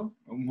Meir, toe.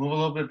 move a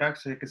little bit back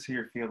so you can see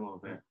your feet a little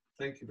bit.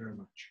 Thank you very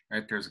much.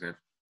 Right there's good.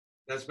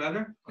 That's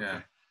better? Yeah.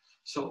 Okay.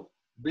 So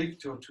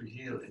big toe to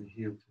heel and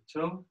heel to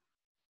toe.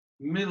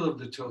 Middle of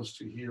the toes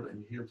to heel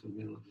and heel to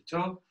middle of the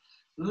toe.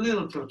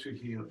 Little toe to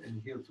heel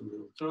and heel to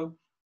little toe.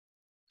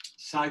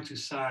 Side to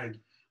side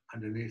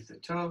underneath the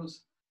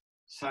toes.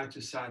 Side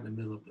to side in the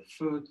middle of the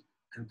foot.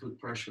 And put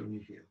pressure on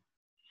your heel.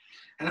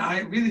 And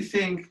I really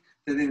think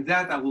that in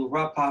that I will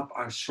wrap up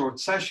our short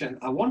session.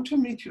 I want to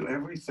meet you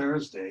every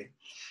Thursday.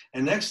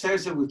 And next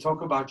Thursday we'll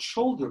talk about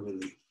shoulder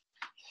relief.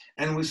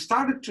 And we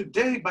started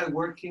today by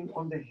working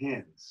on the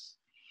hands.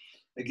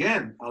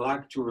 Again, I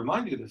like to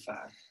remind you the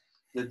fact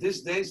that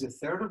these days,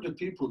 1/3 of the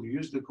people who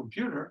use the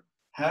computer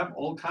have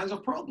all kinds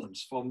of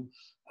problems, from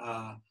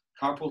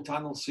carpal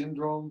tunnel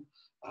syndrome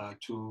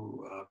to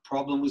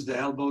problem with the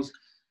elbows.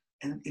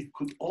 And it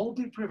could all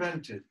be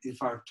prevented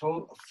if our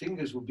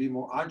fingers would be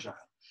more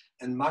agile.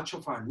 And much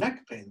of our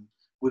neck pain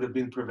would have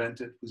been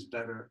prevented with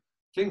better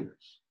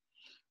fingers,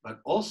 but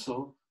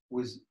also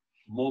with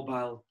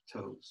mobile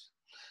toes.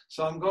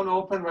 So I'm going to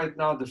open right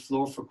now the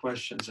floor for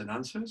questions and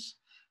answers,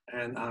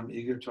 and I'm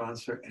eager to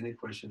answer any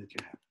question that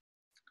you have.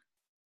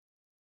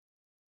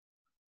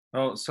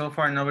 Well, so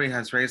far nobody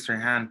has raised their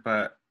hand,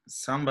 but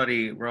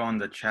somebody wrote on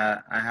the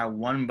chat, I have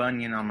 1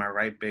 bunion on my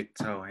right big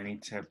toe. Any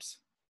tips?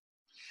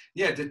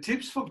 Yeah, the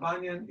tips for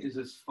bunion is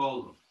as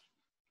follows.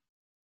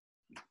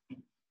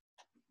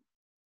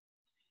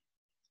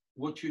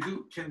 What you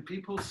do, can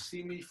people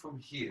see me from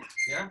here?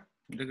 Yeah?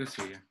 They can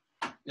see you.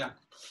 Yeah.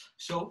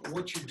 So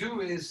what you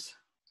do is,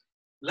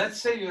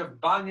 let's say you have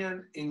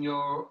bunion in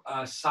your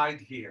side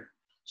here.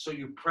 So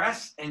you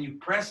press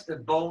the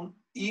bone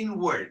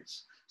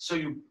inwards. So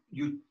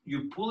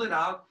you pull it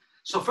out.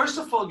 So first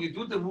of all, you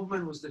do the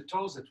movement with the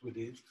toes that we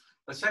did.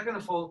 But second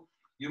of all,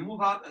 you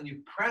move out and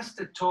you press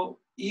the toe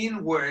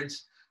inwards.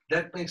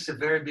 That makes a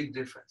very big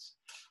difference.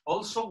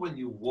 Also, when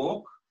you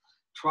walk,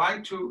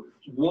 try to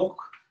walk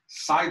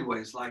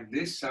sideways like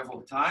this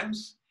several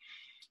times,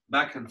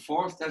 back and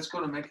forth. That's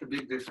going to make a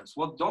big difference.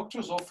 What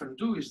doctors often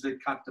do is they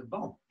cut the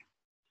bone.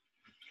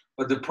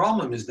 But the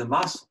problem is the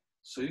muscle.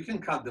 So you can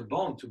cut the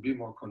bone to be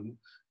more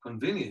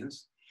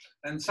convenience.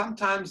 And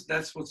sometimes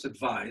that's what's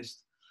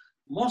advised.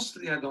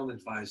 Mostly I don't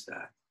advise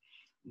that.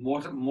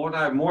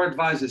 More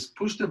advice is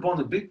push the bone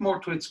a bit more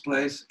to its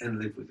place and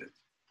live with it.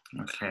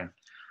 Okay.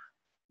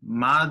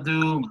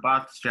 Madhu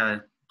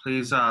Bhattacharya,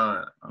 please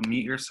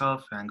unmute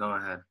yourself and go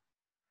ahead.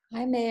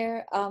 Hi,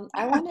 Meir.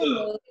 I want to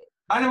know.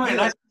 By the way,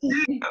 nice to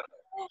see you.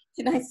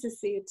 Nice to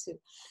see you too.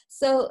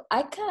 So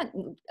I can't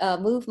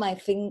move my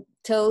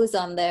toes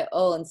on their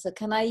own. So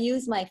can I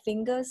use my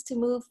fingers to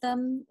move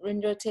them in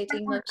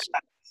rotating motion?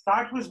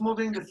 Start with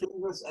moving the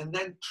fingers and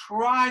then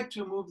try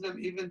to move them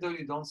even though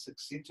you don't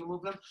succeed to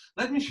move them.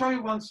 Let me show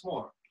you once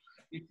more.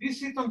 If you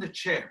sit on the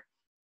chair,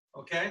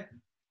 okay,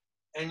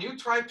 and you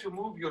try to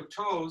move your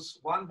toes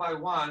one by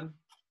one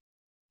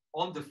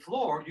on the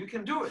floor, you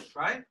can do it,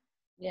 right?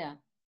 Yeah.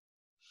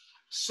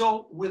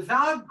 So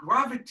without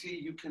gravity,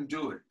 you can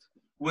do it.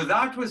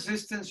 Without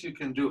resistance, you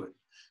can do it.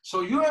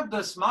 So you have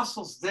those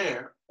muscles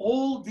there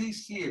all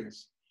these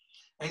years,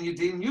 and you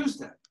didn't use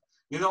them.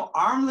 You know,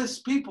 armless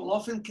people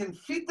often can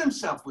feed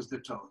themselves with the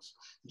toes.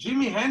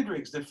 Jimi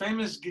Hendrix, the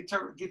famous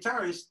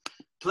guitarist,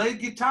 played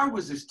guitar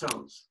with his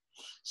toes.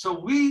 So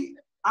we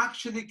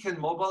actually can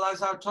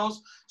mobilize our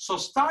toes. So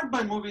start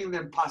by moving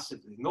them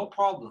passively, no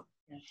problem.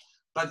 Yeah.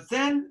 But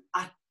then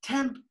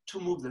attempt to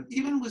move them,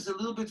 even with a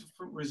little bit of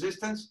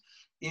resistance,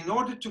 in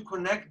order to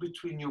connect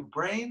between your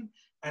brain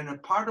and a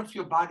part of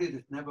your body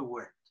that never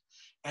worked.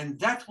 And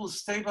that will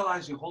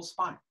stabilize your whole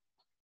spine.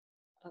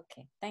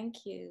 Okay,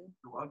 thank you.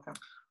 You're welcome.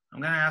 I'm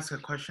going to ask a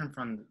question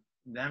from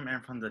them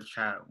and from the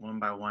chat one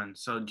by one.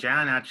 So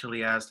Jan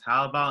actually asked,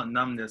 how about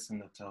numbness in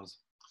the toes?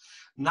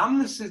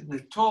 Numbness in the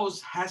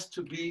toes has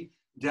to be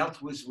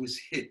dealt with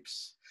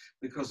hips,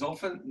 because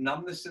often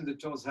numbness in the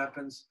toes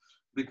happens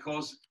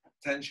because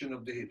tension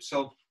of the hips.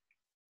 So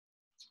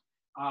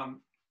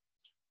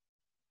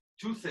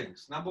two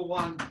things. Number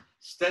one,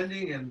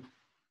 standing and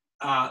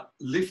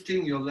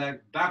lifting your leg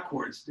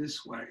backwards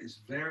this way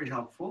is very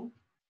helpful.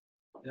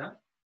 Yeah.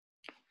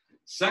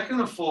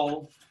 Second of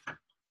all,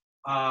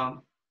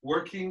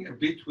 working a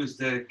bit with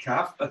the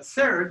calf. But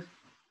third,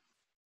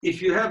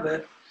 if you have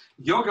a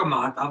yoga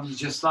mat, I will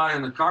just lie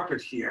on the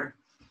carpet here,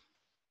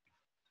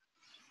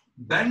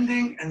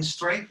 bending and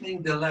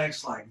straightening the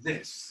legs like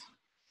this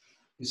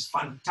is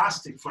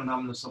fantastic for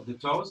numbness of the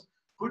toes.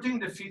 Putting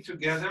the feet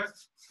together,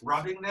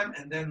 rubbing them,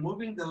 and then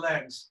moving the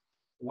legs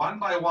one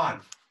by one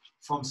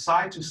from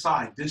side to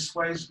side. This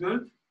way is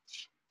good.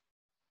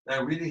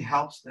 That really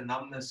helps the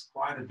numbness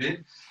quite a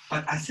bit.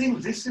 But I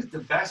think this is the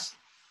best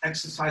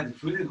exercise.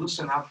 It really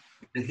loosens up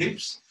the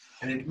hips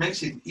and it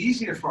makes it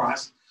easier for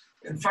us.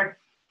 In fact,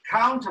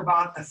 count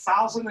about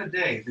 1,000 a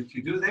day that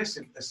you do this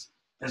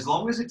as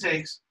long as it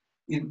takes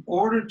in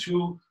order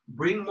to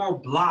bring more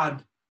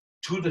blood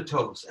to the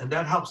toes. And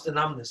that helps the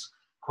numbness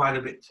quite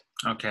a bit.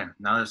 Okay,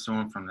 now there's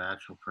someone from the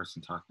actual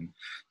person talking.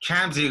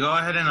 Chamsy, go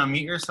ahead and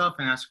unmute yourself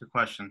and ask your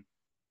question.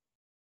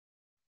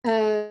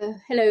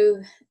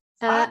 Hello.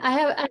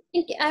 I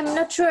think I'm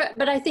not sure,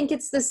 but I think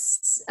it's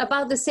this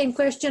about the same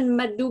question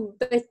Madhu,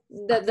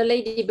 the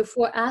lady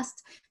before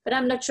asked, but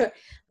I'm not sure.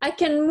 I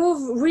can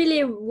move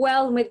really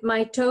well with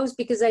my toes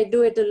because I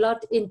do it a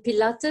lot in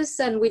Pilates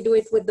and we do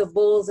it with the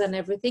balls and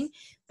everything,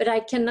 but I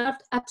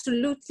cannot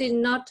absolutely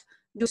not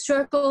do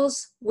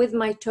circles with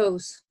my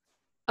toes.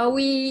 Are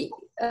we,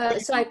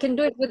 so I can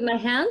do it with my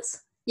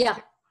hands? Yeah.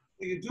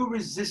 You do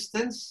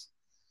resistance.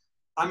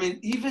 I mean,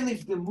 even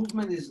if the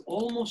movement is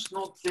almost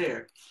not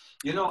there,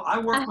 you know, I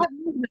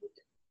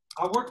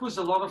work with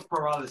a lot of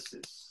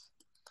paralysis.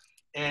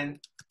 And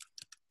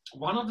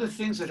one of the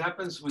things that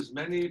happens with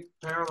many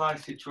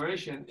paralyzed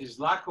situations is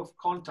lack of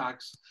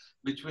contacts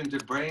between the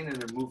brain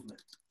and the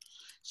movement.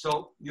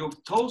 So your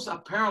toes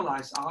are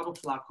paralyzed out of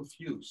lack of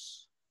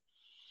use.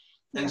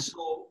 And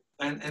so,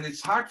 and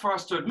it's hard for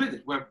us to admit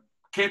it. We're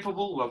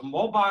capable, we're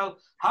mobile.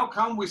 How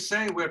come we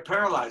say we're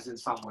paralyzed in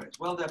some ways?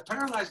 Well, they're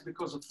paralyzed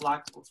because of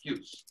lack of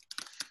use.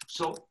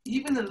 So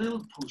even a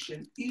little push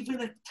and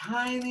even a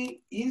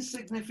tiny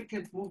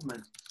insignificant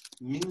movement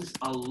means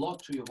a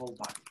lot to your whole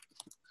body.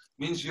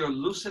 Means you're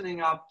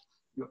loosening up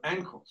your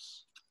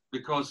ankles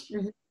because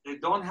they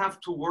don't have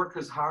to work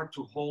as hard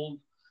to hold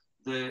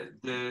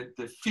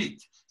the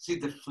feet. See,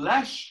 the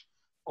flesh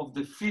of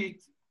the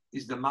feet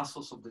is the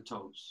muscles of the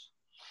toes.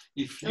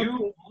 If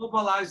you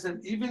mobilize them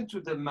even to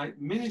the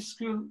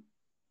minuscule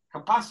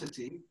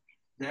capacity,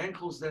 the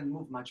ankles then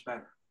move much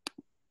better.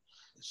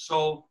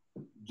 So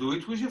do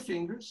it with your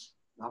fingers,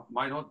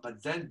 why not?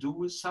 But then do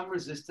with some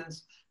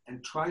resistance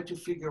and try to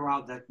figure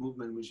out that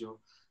movement with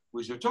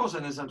your toes.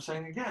 And as I'm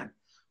saying again,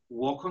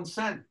 walk on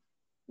sand,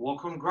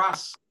 walk on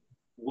grass,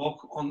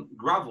 walk on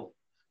gravel.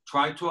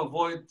 Try to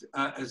avoid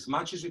as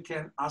much as you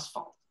can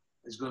asphalt.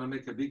 It's going to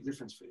make a big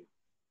difference for you.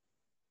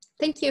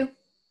 Thank you.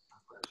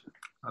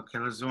 Okay,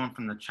 let's do one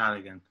from the chat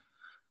again.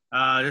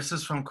 This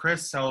is from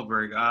Chris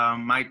Selberg.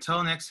 My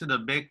toe next to the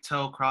big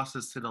toe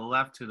crosses to the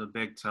left to the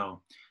big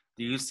toe.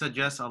 Do you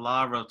suggest a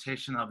lot of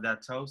rotation of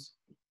that toes?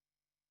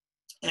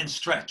 And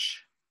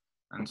stretch.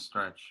 And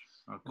stretch.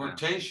 Okay.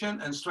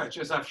 Rotation and stretch.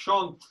 As I've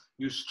shown,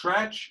 you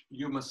stretch,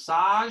 you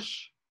massage,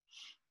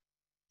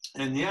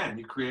 and yeah,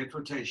 you create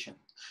rotation.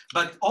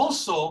 But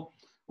also,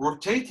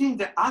 rotating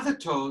the other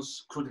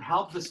toes could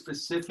help the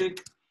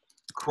specific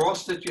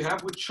cross that you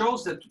have, which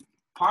shows that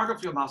part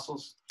of your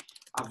muscles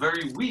are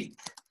very weak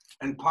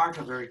and part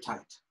are very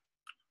tight.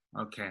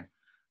 Okay.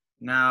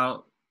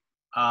 Now,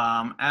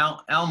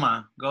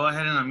 Elma, go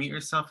ahead and unmute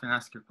yourself and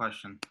ask your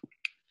question.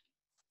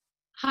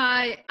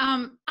 Hi,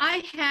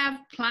 I have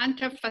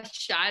plantar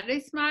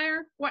fasciitis,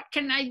 Meir. What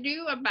can I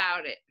do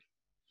about it?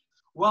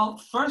 Well,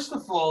 first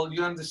of all,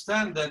 you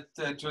understand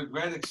that to a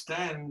great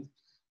extent,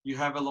 you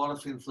have a lot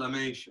of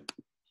inflammation.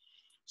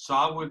 So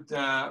I would,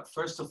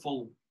 first of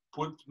all,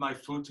 put my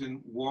foot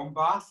in warm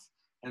bath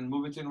and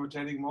move it in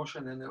rotating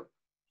motion, and a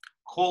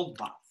cold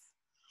bath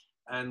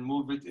and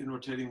move it in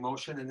rotating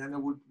motion. And then I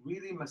would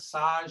really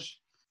massage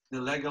the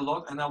leg a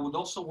lot. And I would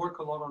also work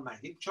a lot on my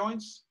hip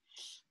joints,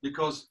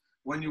 because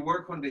when you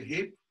work on the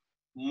hip,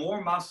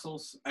 more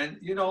muscles, and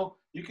you know,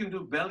 you can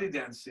do belly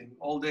dancing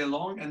all day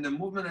long. And the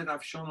movement that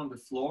I've shown on the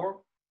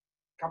floor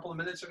a couple of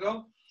minutes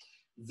ago,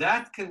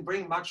 that can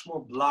bring much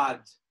more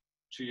blood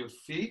to your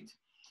feet.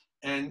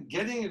 And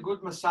getting a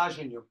good massage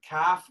in your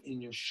calf,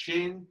 in your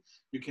shin,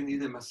 you can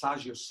either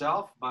massage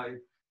yourself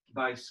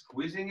by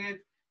squeezing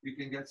it. You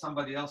can get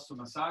somebody else to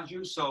massage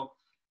you. So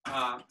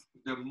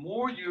the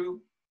more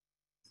you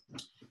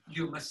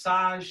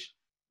massage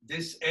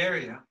this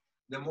area,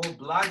 the more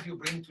blood you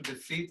bring to the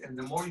feet, and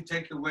the more you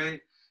take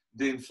away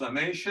the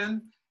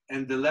inflammation,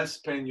 and the less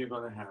pain you're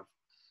going to have.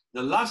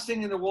 The last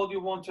thing in the world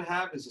you want to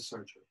have is a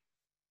surgery.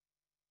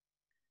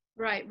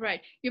 Right,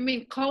 right. You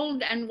mean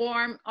cold and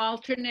warm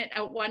alternate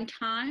at one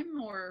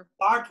time, or?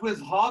 Start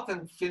with hot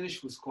and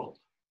finish with cold.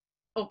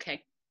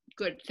 Okay,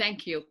 good.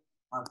 Thank you.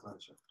 My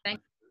pleasure. Thank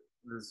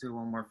you. Let's do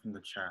one more from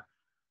the chat.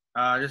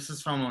 This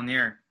is from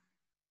Munir.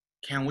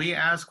 Can we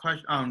ask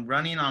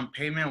running on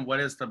pavement, what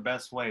is the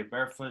best way?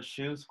 Barefoot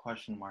shoes? ?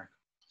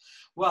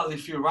 Well,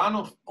 if you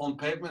run on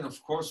pavement,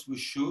 of course, with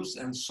shoes,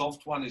 and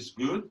soft one is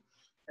good.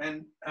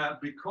 And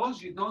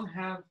because you don't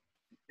have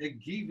a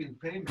give in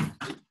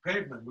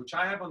pavement, which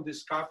I have on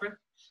this carpet,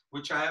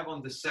 which I have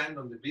on the sand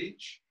on the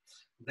beach,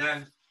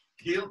 then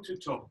heel to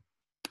toe.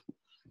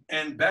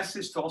 And best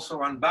is to also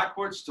run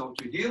backwards, toe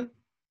to heel,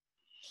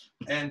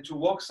 and to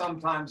walk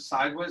sometimes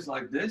sideways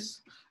like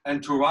this,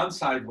 and to run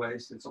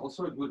sideways. It's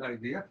also a good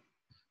idea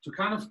to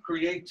kind of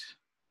create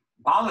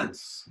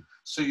balance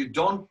so you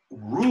don't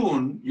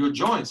ruin your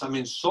joints. I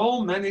mean,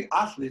 so many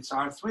athletes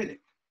are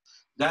arthritic.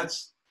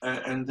 That's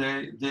and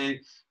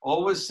they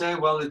always say,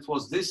 well, it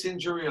was this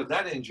injury or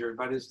that injury,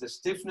 but it's the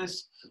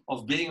stiffness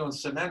of being on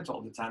cement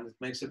all the time that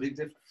makes a big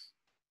difference.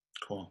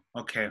 Cool.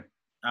 Okay.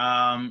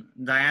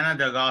 Diana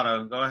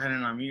Delgado, go ahead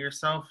and unmute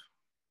yourself.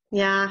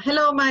 Yeah.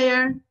 Hello,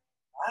 Meir.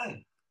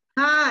 Hi.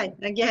 Hi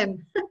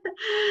again.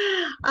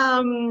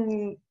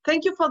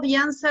 Thank you for the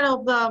answer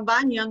of the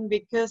bunion,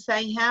 because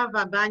I have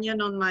a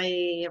bunion on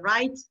my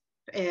right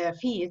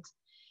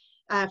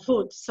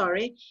foot,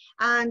 sorry.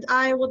 And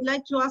I would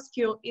like to ask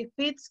you if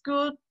it's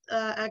good,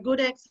 a good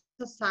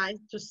exercise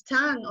to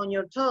stand on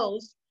your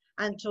toes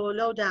and to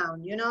low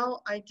down. You know,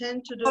 I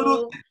tend to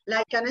do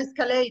like an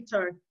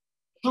escalator.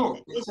 Sure,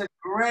 it's a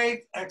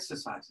great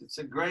exercise. It's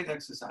a great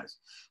exercise.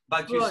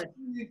 But you still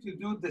need to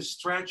do the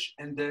stretch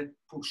and the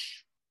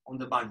push on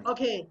the bunion.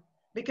 Okay,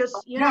 because,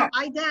 you know,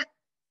 I dance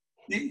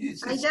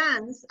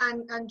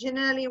and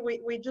generally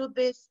we do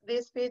this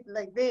feet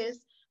like this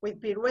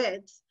with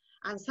pirouettes,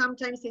 and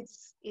sometimes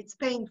it's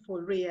painful,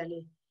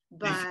 really.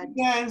 But if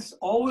you dance,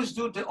 always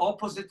do the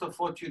opposite of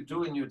what you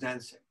do in your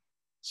dancing.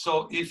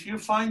 So if you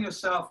find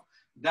yourself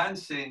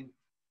dancing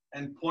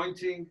and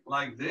pointing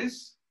like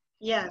this,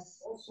 yes,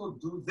 also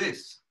do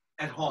this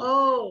at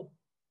home.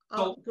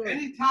 So good.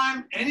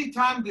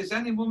 anytime there's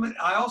any movement,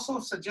 I also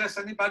suggest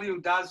anybody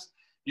who does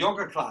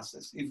yoga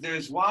classes, if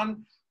there's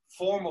one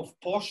form of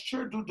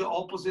posture, do the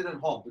opposite at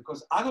home,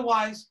 because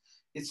otherwise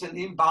it's an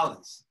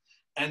imbalance.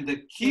 And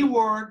the key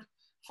word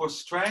for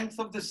strength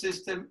of the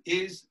system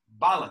is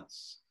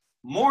balance.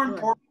 More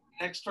important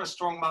than extra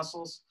strong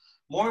muscles,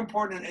 more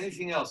important than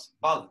anything else,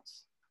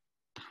 balance.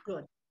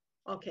 Good.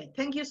 Okay.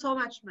 Thank you so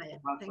much, Meir.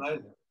 My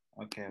pleasure.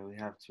 Okay, we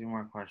have 2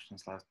 more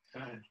questions left.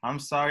 I'm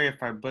sorry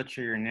if I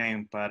butcher your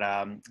name, but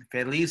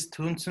Feliz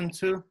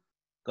Tuntuntu,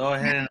 go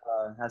ahead and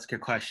ask your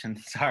question.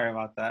 Sorry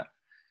about that.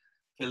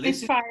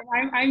 It's fine.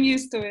 I'm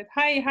used to it.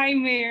 Hi,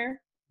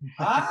 Meir.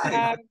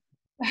 Hi.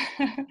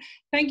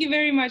 Thank you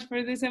very much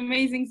for this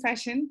amazing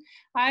session.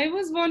 I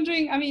was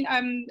wondering, I mean,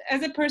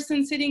 as a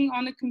person sitting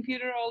on a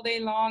computer all day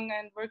long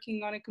and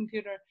working on a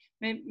computer,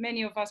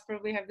 many of us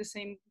probably have the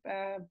same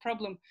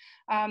problem.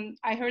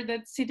 I heard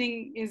that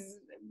sitting is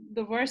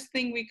the worst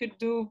thing we could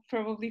do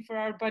probably for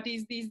our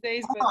bodies these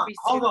days.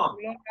 Hold on.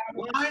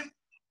 Why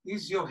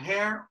is your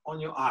hair on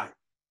your eye?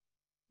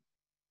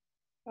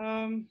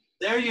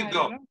 There you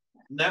go.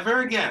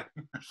 Never again.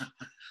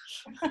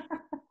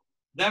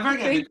 Never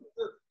again.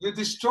 You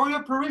destroy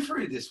your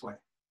periphery this way.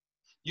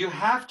 You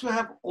have to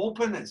have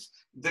openness.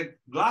 The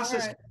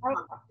glasses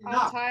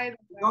enough.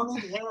 You don't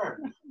need hair.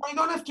 You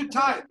don't have to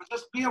tie it, but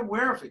just be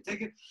aware of it.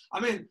 Take it.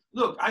 I mean,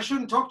 look, I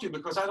shouldn't talk to you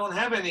because I don't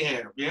have any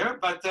hair here.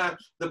 But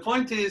the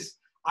point is,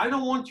 I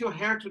don't want your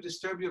hair to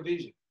disturb your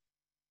vision.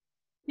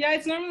 Yeah,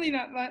 it's normally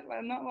not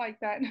like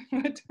that.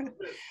 But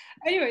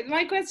anyway,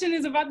 my question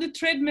is about the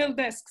treadmill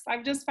desks.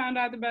 I've just found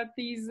out about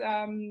these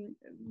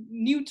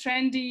new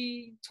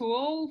trendy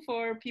tool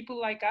for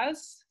people like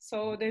us.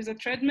 So there's a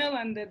treadmill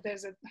and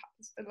there's a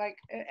like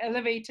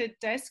elevated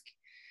desk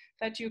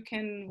that you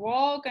can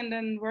walk and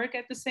then work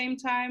at the same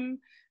time.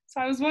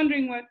 So I was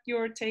wondering what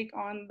your take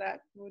on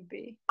that would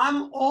be.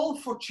 I'm all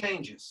for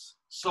changes.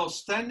 So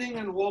standing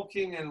and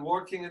walking and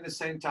working at the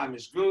same time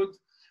is good.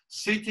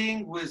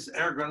 Sitting with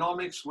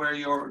ergonomics where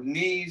your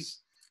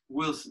knees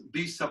will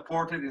be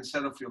supported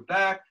instead of your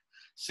back,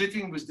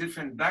 sitting with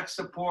different back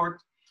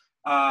support,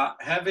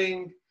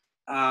 having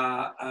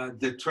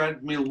the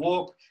treadmill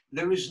walk.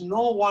 There is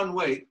no one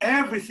way.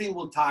 Everything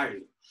will tire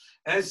you.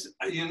 As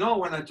you know,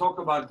 when I talk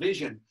about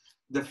vision,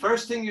 the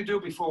first thing you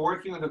do before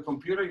working on the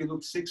computer, you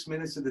look 6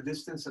 minutes at the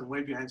distance and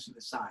wave your hands to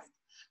the side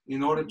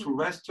in order to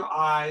rest your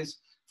eyes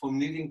from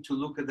needing to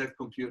look at that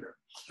computer.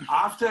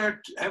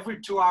 After every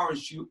 2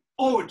 hours, you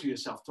owe it to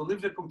yourself to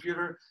leave the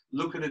computer,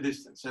 look at a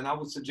distance. And I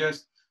would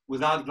suggest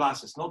without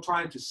glasses, not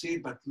trying to see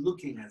it, but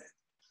looking at it.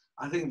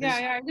 I think this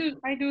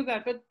I do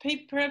that, but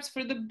perhaps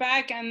for the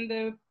back and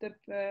the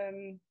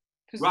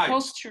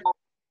posture.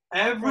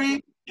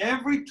 Every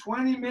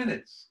 20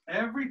 minutes,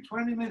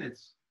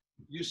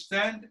 you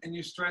stand and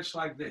you stretch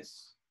like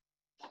this.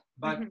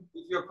 But if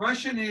your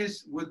question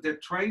is, would the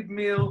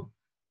treadmill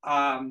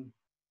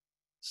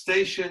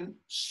station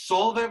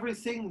solve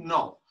everything?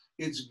 No.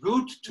 It's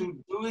good to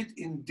do it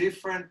in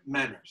different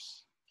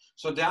manners.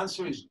 So the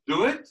answer is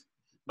do it,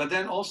 but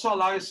then also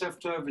allow yourself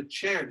to have a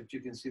chair that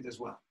you can sit as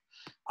well.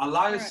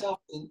 Allow yourself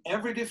in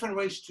every different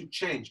ways to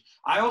change.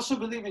 I also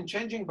believe in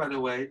changing, by the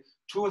way,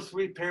 2 or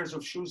 3 pairs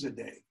of shoes a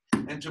day,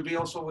 and to be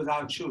also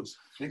without shoes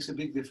makes a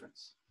big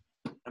difference.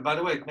 And by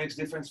the way, it makes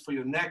difference for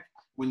your neck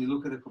when you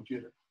look at a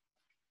computer.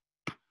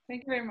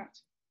 Thank you very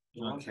much.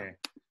 Okay.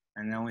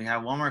 And then we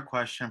have one more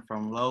question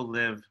from Lo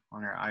Live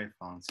on her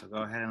iPhone. So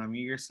go ahead and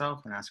unmute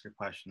yourself and ask your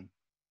question.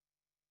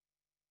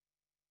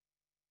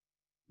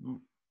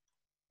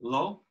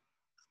 Lo?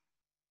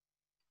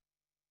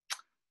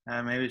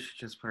 Maybe she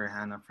just put her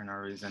hand up for no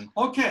reason.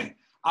 Okay,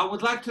 I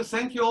would like to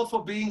thank you all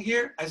for being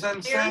here. As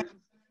I'm saying,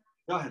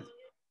 go ahead.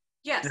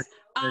 Yes.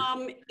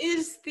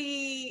 Is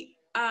the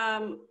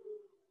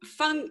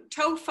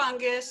toe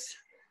fungus,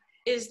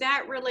 is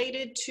that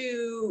related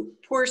to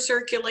poor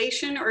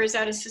circulation, or is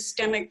that a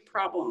systemic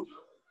problem?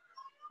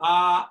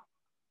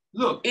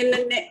 Look. In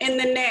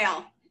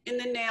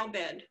the nail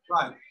bed.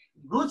 Right.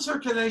 Good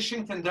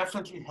circulation can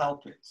definitely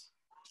help it.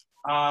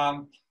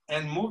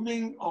 And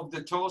moving of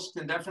the toes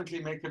can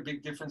definitely make a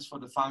big difference for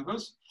the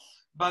fungus.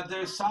 But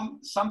there's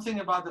something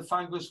about the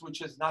fungus which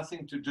has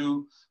nothing to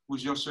do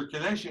with your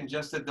circulation,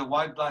 just that the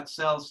white blood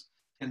cells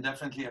can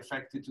definitely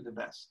affect it to the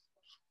best.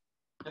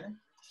 Okay?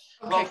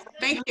 Okay, well,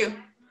 thank you.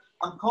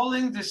 I'm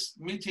calling this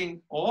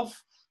meeting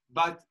off,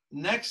 but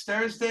next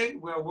Thursday,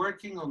 we're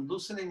working on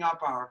loosening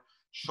up our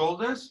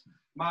shoulders.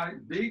 My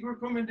big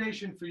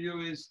recommendation for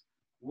you is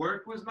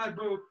work with my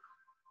book,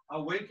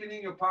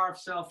 Awakening Your Power of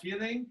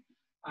Self-Healing.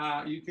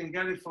 You can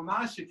get it from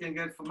us, you can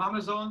get it from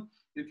Amazon,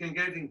 you can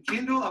get it in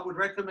Kindle. I would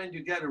recommend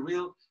you get a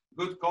real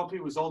good copy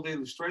with all the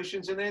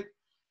illustrations in it,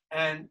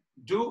 and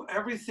do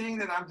everything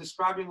that I'm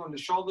describing on the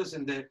shoulders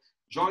in the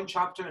joint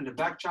chapter and the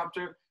back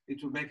chapter.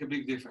 It will make a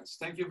big difference.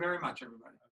 Thank you very much, everybody.